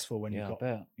quite stressful when you've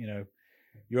got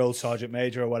your old sergeant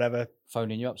major or whatever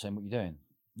phoning you up saying what you're doing.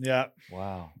 Yeah.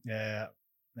 Wow. Yeah.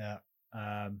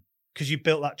 Because you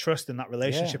built that trust and that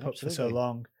relationship up for so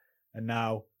long, and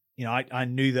now I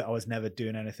knew that I was never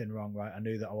doing anything wrong, right? I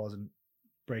knew that I wasn't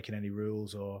breaking any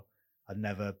rules, or I'd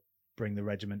never bring the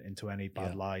regiment into any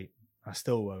bad light. I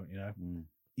still won't,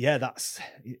 Yeah, that's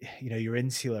you're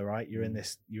insular, right? You're in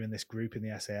this group in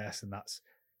the SAS, and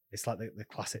it's like the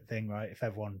classic thing, right? If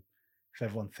everyone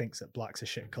thinks that black's a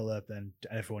shit color, then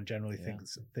everyone generally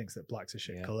thinks that black's a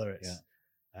shit color. It's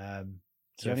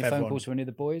so you have any phone calls from any of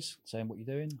the boys saying what you're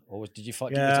doing, or did you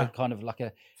find kind of like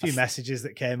a few messages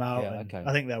that came out? Yeah,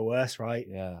 I think they're worse, right?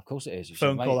 Yeah, of course it is.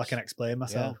 Phone call, I can explain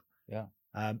myself. Yeah.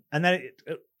 And then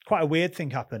quite a weird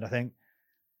thing happened. I think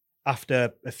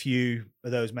after a few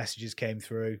of those messages came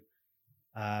through,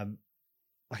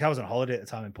 like I was on holiday at the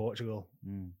time in Portugal,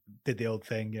 did the old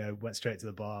thing, went straight to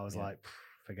the bar. I was like,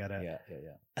 forget it.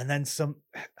 Yeah. And then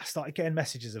I started getting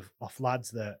messages off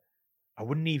lads that I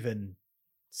wouldn't even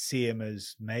see him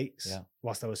as mates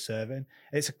whilst I was serving.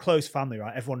 It's a close family,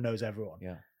 right? Everyone knows everyone.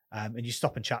 Yeah. And you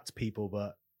stop and chat to people,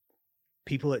 but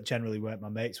people that generally weren't my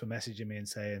mates were messaging me and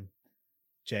saying,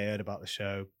 Jay heard about the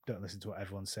show. Don't listen to what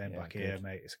everyone's saying back here,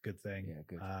 mate. It's a good thing. Yeah,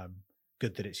 good.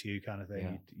 Good that it's you, kind of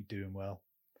thing. You're doing well.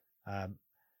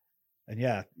 And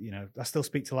yeah, you know, I still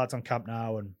speak to lads on camp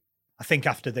now, and I think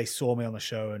after they saw me on the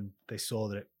show and they saw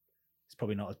that it's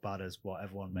probably not as bad as what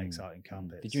everyone makes out in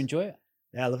camp. Did you enjoy it?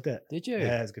 Yeah, I loved it. Did you?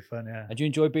 Yeah, it was good fun. Yeah. And you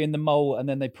enjoy being the mole, and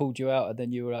then they pulled you out, and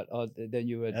then you were like,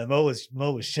 the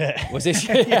mole was shit. Was it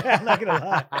shit? Yeah, I'm not gonna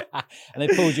lie. And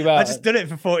they pulled you out. I just did it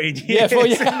for 14 years.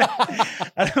 Yeah,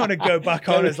 I don't want to go back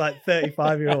on as like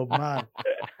 35-year-old man.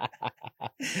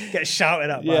 Get shouted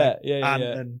at by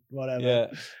and whatever.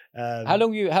 Yeah. How long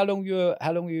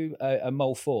were you a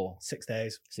mole for? 6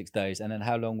 days. 6 days, and then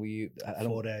how long were you?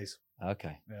 4 days.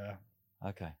 Okay. Yeah.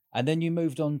 Okay. And then you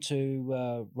moved on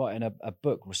to writing a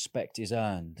book, Respect is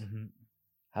Earned. Mm-hmm.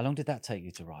 How long did that take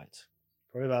you to write?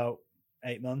 Probably about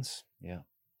 8 months. Yeah.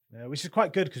 Yeah, which is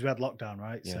quite good because we had lockdown,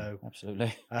 right? Yeah, so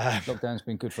absolutely. Lockdown's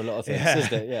been good for a lot of things, yeah,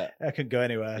 isn't it? Yeah. I couldn't go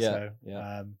anywhere. Yeah, So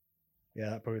yeah.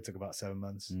 That probably took about 7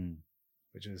 months,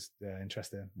 which was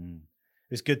interesting. Mm.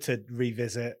 It was good to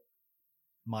revisit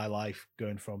my life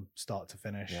going from start to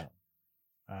finish.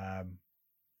 Yeah.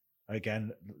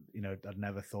 Again, you know, I'd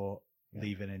never thought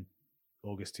leaving in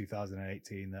August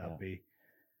 2018 that I'd be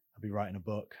writing a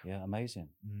book. Yeah, amazing.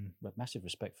 But massive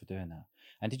respect for doing that.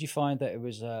 And did you find that it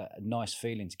was a nice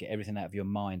feeling to get everything out of your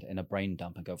mind in a brain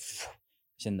dump and go, it's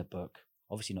in the book?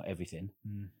 Obviously not everything,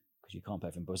 because you can't put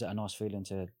everything, but was it a nice feeling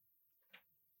to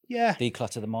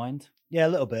declutter the mind? Yeah, a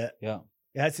little bit. Yeah.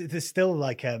 Yeah, there's still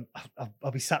like,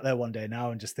 I'll be sat there one day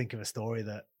now and just think of a story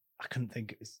that I couldn't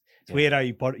think. It's weird how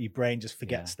your brain just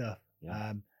forgets stuff.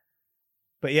 Yeah.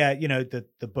 But yeah, you know,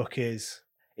 the book it's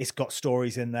got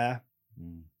stories in there.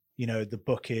 You know, the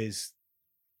book is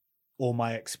all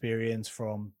my experience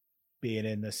from being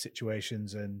in the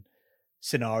situations and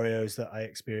scenarios that I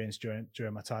experienced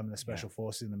during my time in the special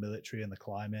forces, in the military, and the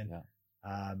climbing.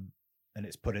 Yeah. And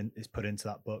it's put into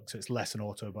that book, so it's less an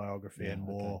autobiography and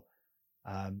more.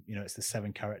 You know, it's the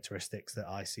 7 characteristics that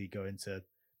I see go into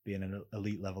being an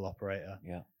elite level operator.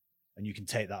 Yeah. And you can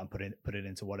take that and put it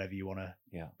into whatever you want to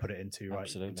put it into, right?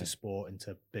 Absolutely. Into sport,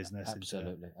 into business,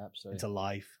 absolutely. into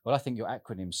life. Well, I think your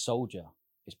acronym SOLDIER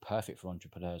is perfect for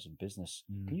entrepreneurs and business.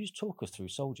 Can you just talk us through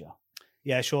SOLDIER?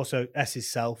 Yeah, sure. So S is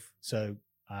self. So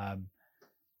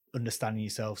understanding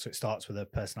yourself. So it starts with a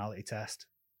personality test.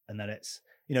 And then it's,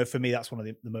 you know, for me, that's one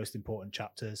of the most important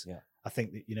chapters. Yeah. I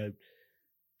think that, you know,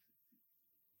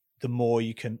 the more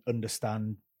you can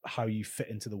understand how you fit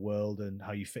into the world and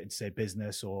how you fit into, say,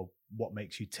 business, or what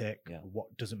makes you tick, or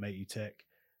what doesn't make you tick,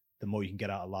 the more you can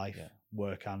get out of life,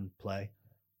 work and play.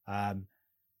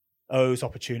 O is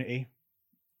opportunity,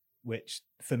 which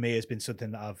for me has been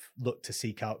something that I've looked to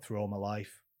seek out through all my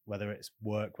life, whether it's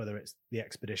work, whether it's the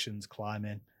expeditions,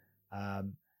 climbing.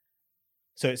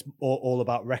 So it's all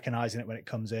about recognizing it when it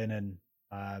comes in, and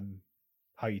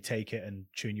how you take it and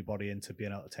tune your body into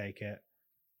being able to take it.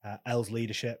 L's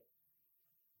leadership.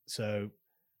 So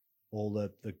all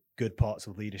the good parts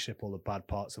of leadership, all the bad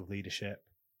parts of leadership,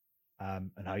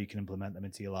 and how you can implement them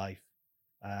into your life.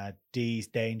 D's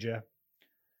danger.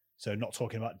 So not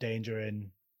talking about danger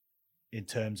in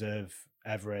terms of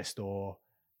Everest or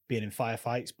being in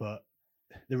firefights, but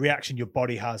the reaction your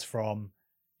body has from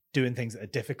doing things that are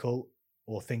difficult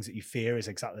or things that you fear is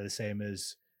exactly the same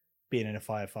as being in a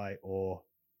firefight, or,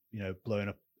 you know, blowing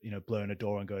a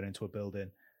door and going into a building.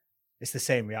 It's the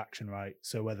same reaction, right?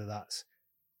 So whether that's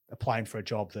applying for a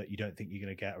job that you don't think you're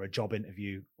going to get, or a job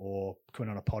interview, or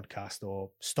coming on a podcast, or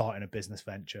starting a business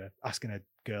venture, asking a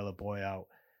girl or boy out,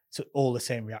 so all the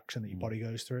same reaction that your body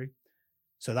goes through.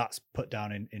 So that's put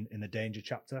down in the danger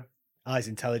chapter. I is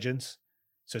intelligence.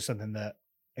 So something that,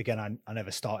 again, I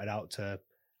never started out to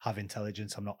have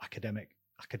intelligence. I'm not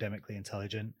academically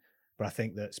intelligent, but I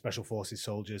think that special forces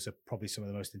soldiers are probably some of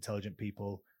the most intelligent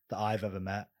people that I've ever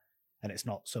met. And it's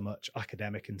not so much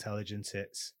academic intelligence,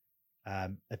 it's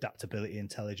adaptability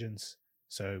intelligence.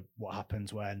 So what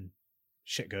happens when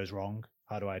shit goes wrong?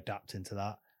 How do I adapt into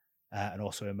that? And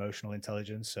also emotional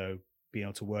intelligence. So being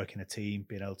able to work in a team,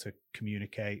 being able to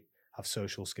communicate, have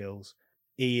social skills.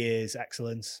 E is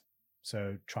excellence.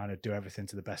 So trying to do everything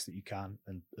to the best that you can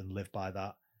and live by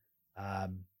that.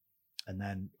 And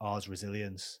then R is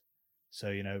resilience. So,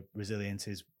 you know, resilience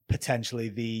is potentially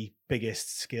the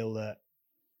biggest skill that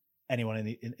anyone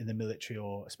in the military,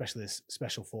 or especially the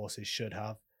special forces, should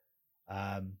have.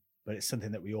 But it's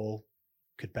something that we all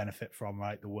could benefit from,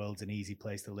 right? The world's an easy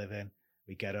place to live in.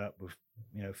 We get up with,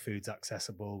 you know, food's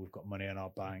accessible. We've got money in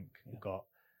our bank. We've got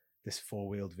this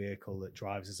 4-wheeled vehicle that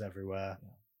drives us everywhere.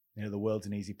 You know, the world's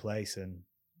an easy place, and,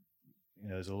 you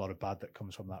know, there's a lot of bad that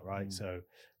comes from that, right? So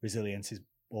resilience is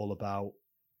all about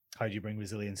how do you bring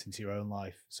resilience into your own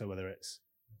life? So whether it's,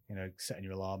 you know, setting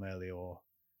your alarm early or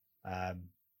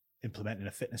implementing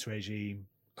a fitness regime,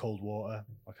 cold water.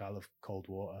 Like I love cold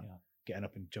water. Yeah. Getting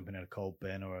up and jumping in a cold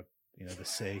bin or the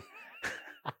sea.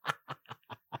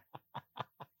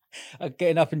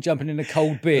 Getting up and jumping in a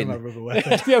cold bin. With my rubber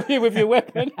weapon. With your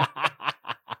weapon.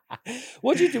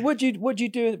 What do you do? What do you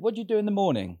do in the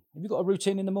morning? Have you got a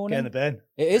routine in the morning? Get in the bin.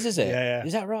 It is it? Yeah.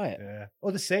 Is that right? Yeah.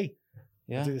 Or the sea.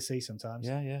 Yeah. I do the sea sometimes.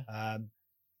 Yeah.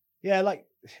 Yeah, like,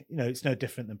 you know, it's no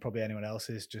different than probably anyone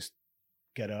else's. Just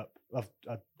get up.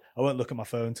 I won't look at my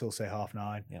phone till say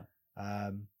 9:30.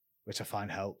 Yeah. Which I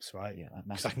find helps, right? Yeah.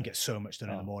 Because I can get so much done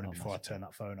in the morning before I turn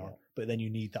that phone on. Yeah. But then you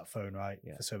need that phone, right?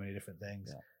 Yeah. For so many different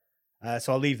things. Yeah.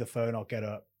 So I'll leave the phone. I'll get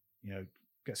up. You know,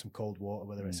 get some cold water,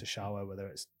 whether it's a shower, whether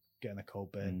it's getting a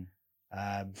cold bin.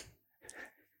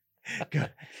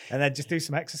 Good. And then just do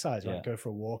some exercise, right? Go for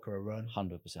a walk or a run.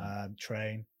 100%.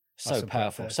 Train. So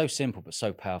powerful. So simple, but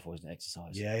so powerful, isn't it?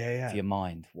 Exercise. Yeah. For your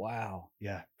mind. Wow.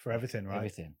 Yeah. For everything, right?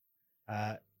 Everything.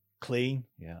 Clean.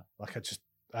 Yeah. Like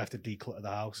I have to declutter the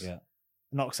house. Yeah.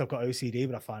 Not because I've got OCD,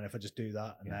 but I find if I just do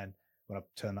that and then when I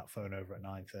turn that phone over at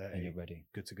 9:30, and you're ready.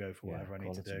 Good to go for whatever I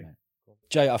need to do. Mate.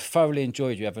 Jay, I've thoroughly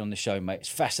enjoyed you having on the show, mate. It's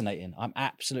fascinating. I'm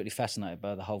absolutely fascinated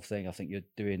by the whole thing. I think you're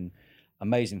doing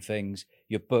amazing things.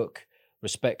 Your book,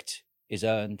 Respect is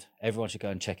Earned. Everyone should go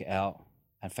and check it out.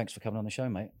 And thanks for coming on the show,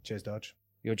 mate. Cheers, Dodge.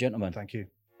 You're a gentleman. Thank you.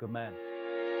 Good man.